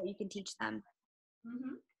 concept that you can teach them.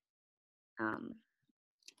 Mm-hmm.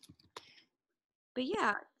 But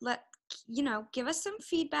yeah, give us some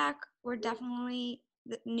feedback. We're definitely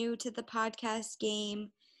new to the podcast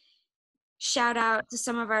game. Shout out to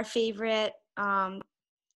some of our favorite,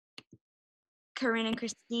 Corinne and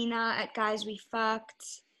Christina at Guys We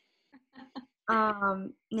Fucked.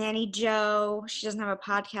 Nanny Joe. She doesn't have a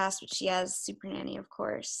podcast, but she has Super Nanny, of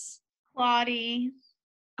course. Claudie.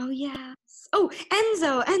 Oh, yes. Oh,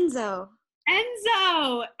 Enzo,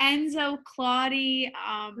 Claudie,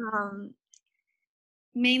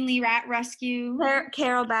 mainly Rat Rescue.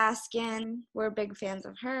 Carol Baskin. We're big fans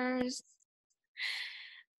of hers.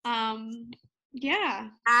 Yeah.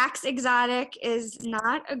 Axe Exotic is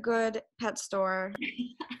not a good pet store.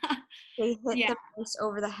 They hit the mice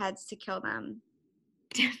over the heads to kill them.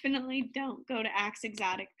 Definitely don't go to Axe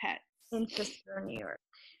Exotic Pets. In Frisco, New York.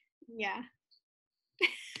 Yeah.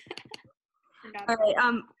 All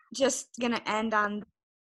right, just gonna end on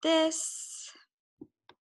this.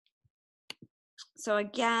 So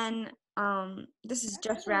again, this is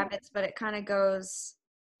just rabbits, but it kind of goes.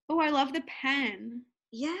 Oh, I love the pen.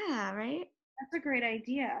 Yeah, right? That's a great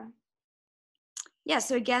idea. Yeah,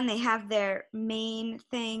 so again, they have their main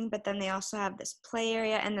thing, but then they also have this play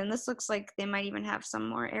area, and then this looks like they might even have some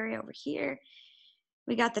more area over here.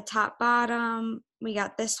 We got the top bottom. We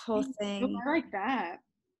got this whole thing. Oh, I like that.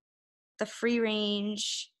 The free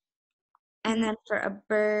range. And then for a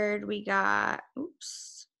bird, we got,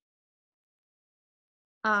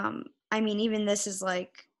 I mean, even this is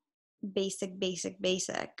like basic.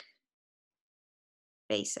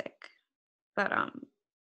 But,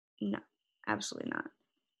 no, absolutely not.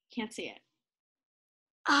 Can't see it.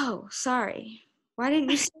 Oh, sorry. Why didn't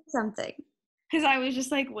you say something? Because I was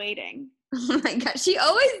just like waiting. Oh my gosh, she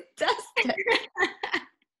always does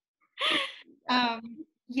that.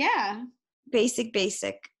 Yeah. Basic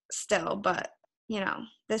still, but,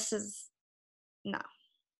 this is, no.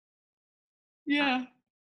 Yeah.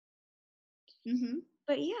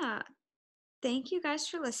 But yeah, thank you guys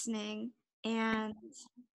for listening, and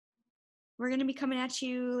we're going to be coming at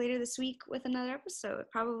you later this week with another episode,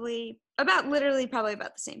 probably about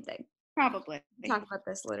the same thing. Probably. We'll talk about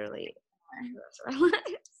this literally for the rest of our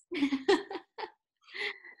lives.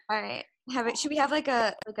 All right. Should we have like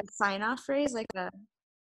a sign-off phrase, like a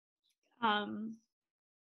all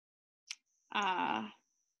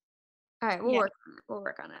right, we'll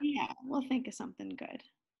work on it. Yeah, we'll think of something good.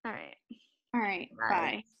 All right. All right.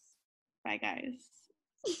 Bye. Bye, guys.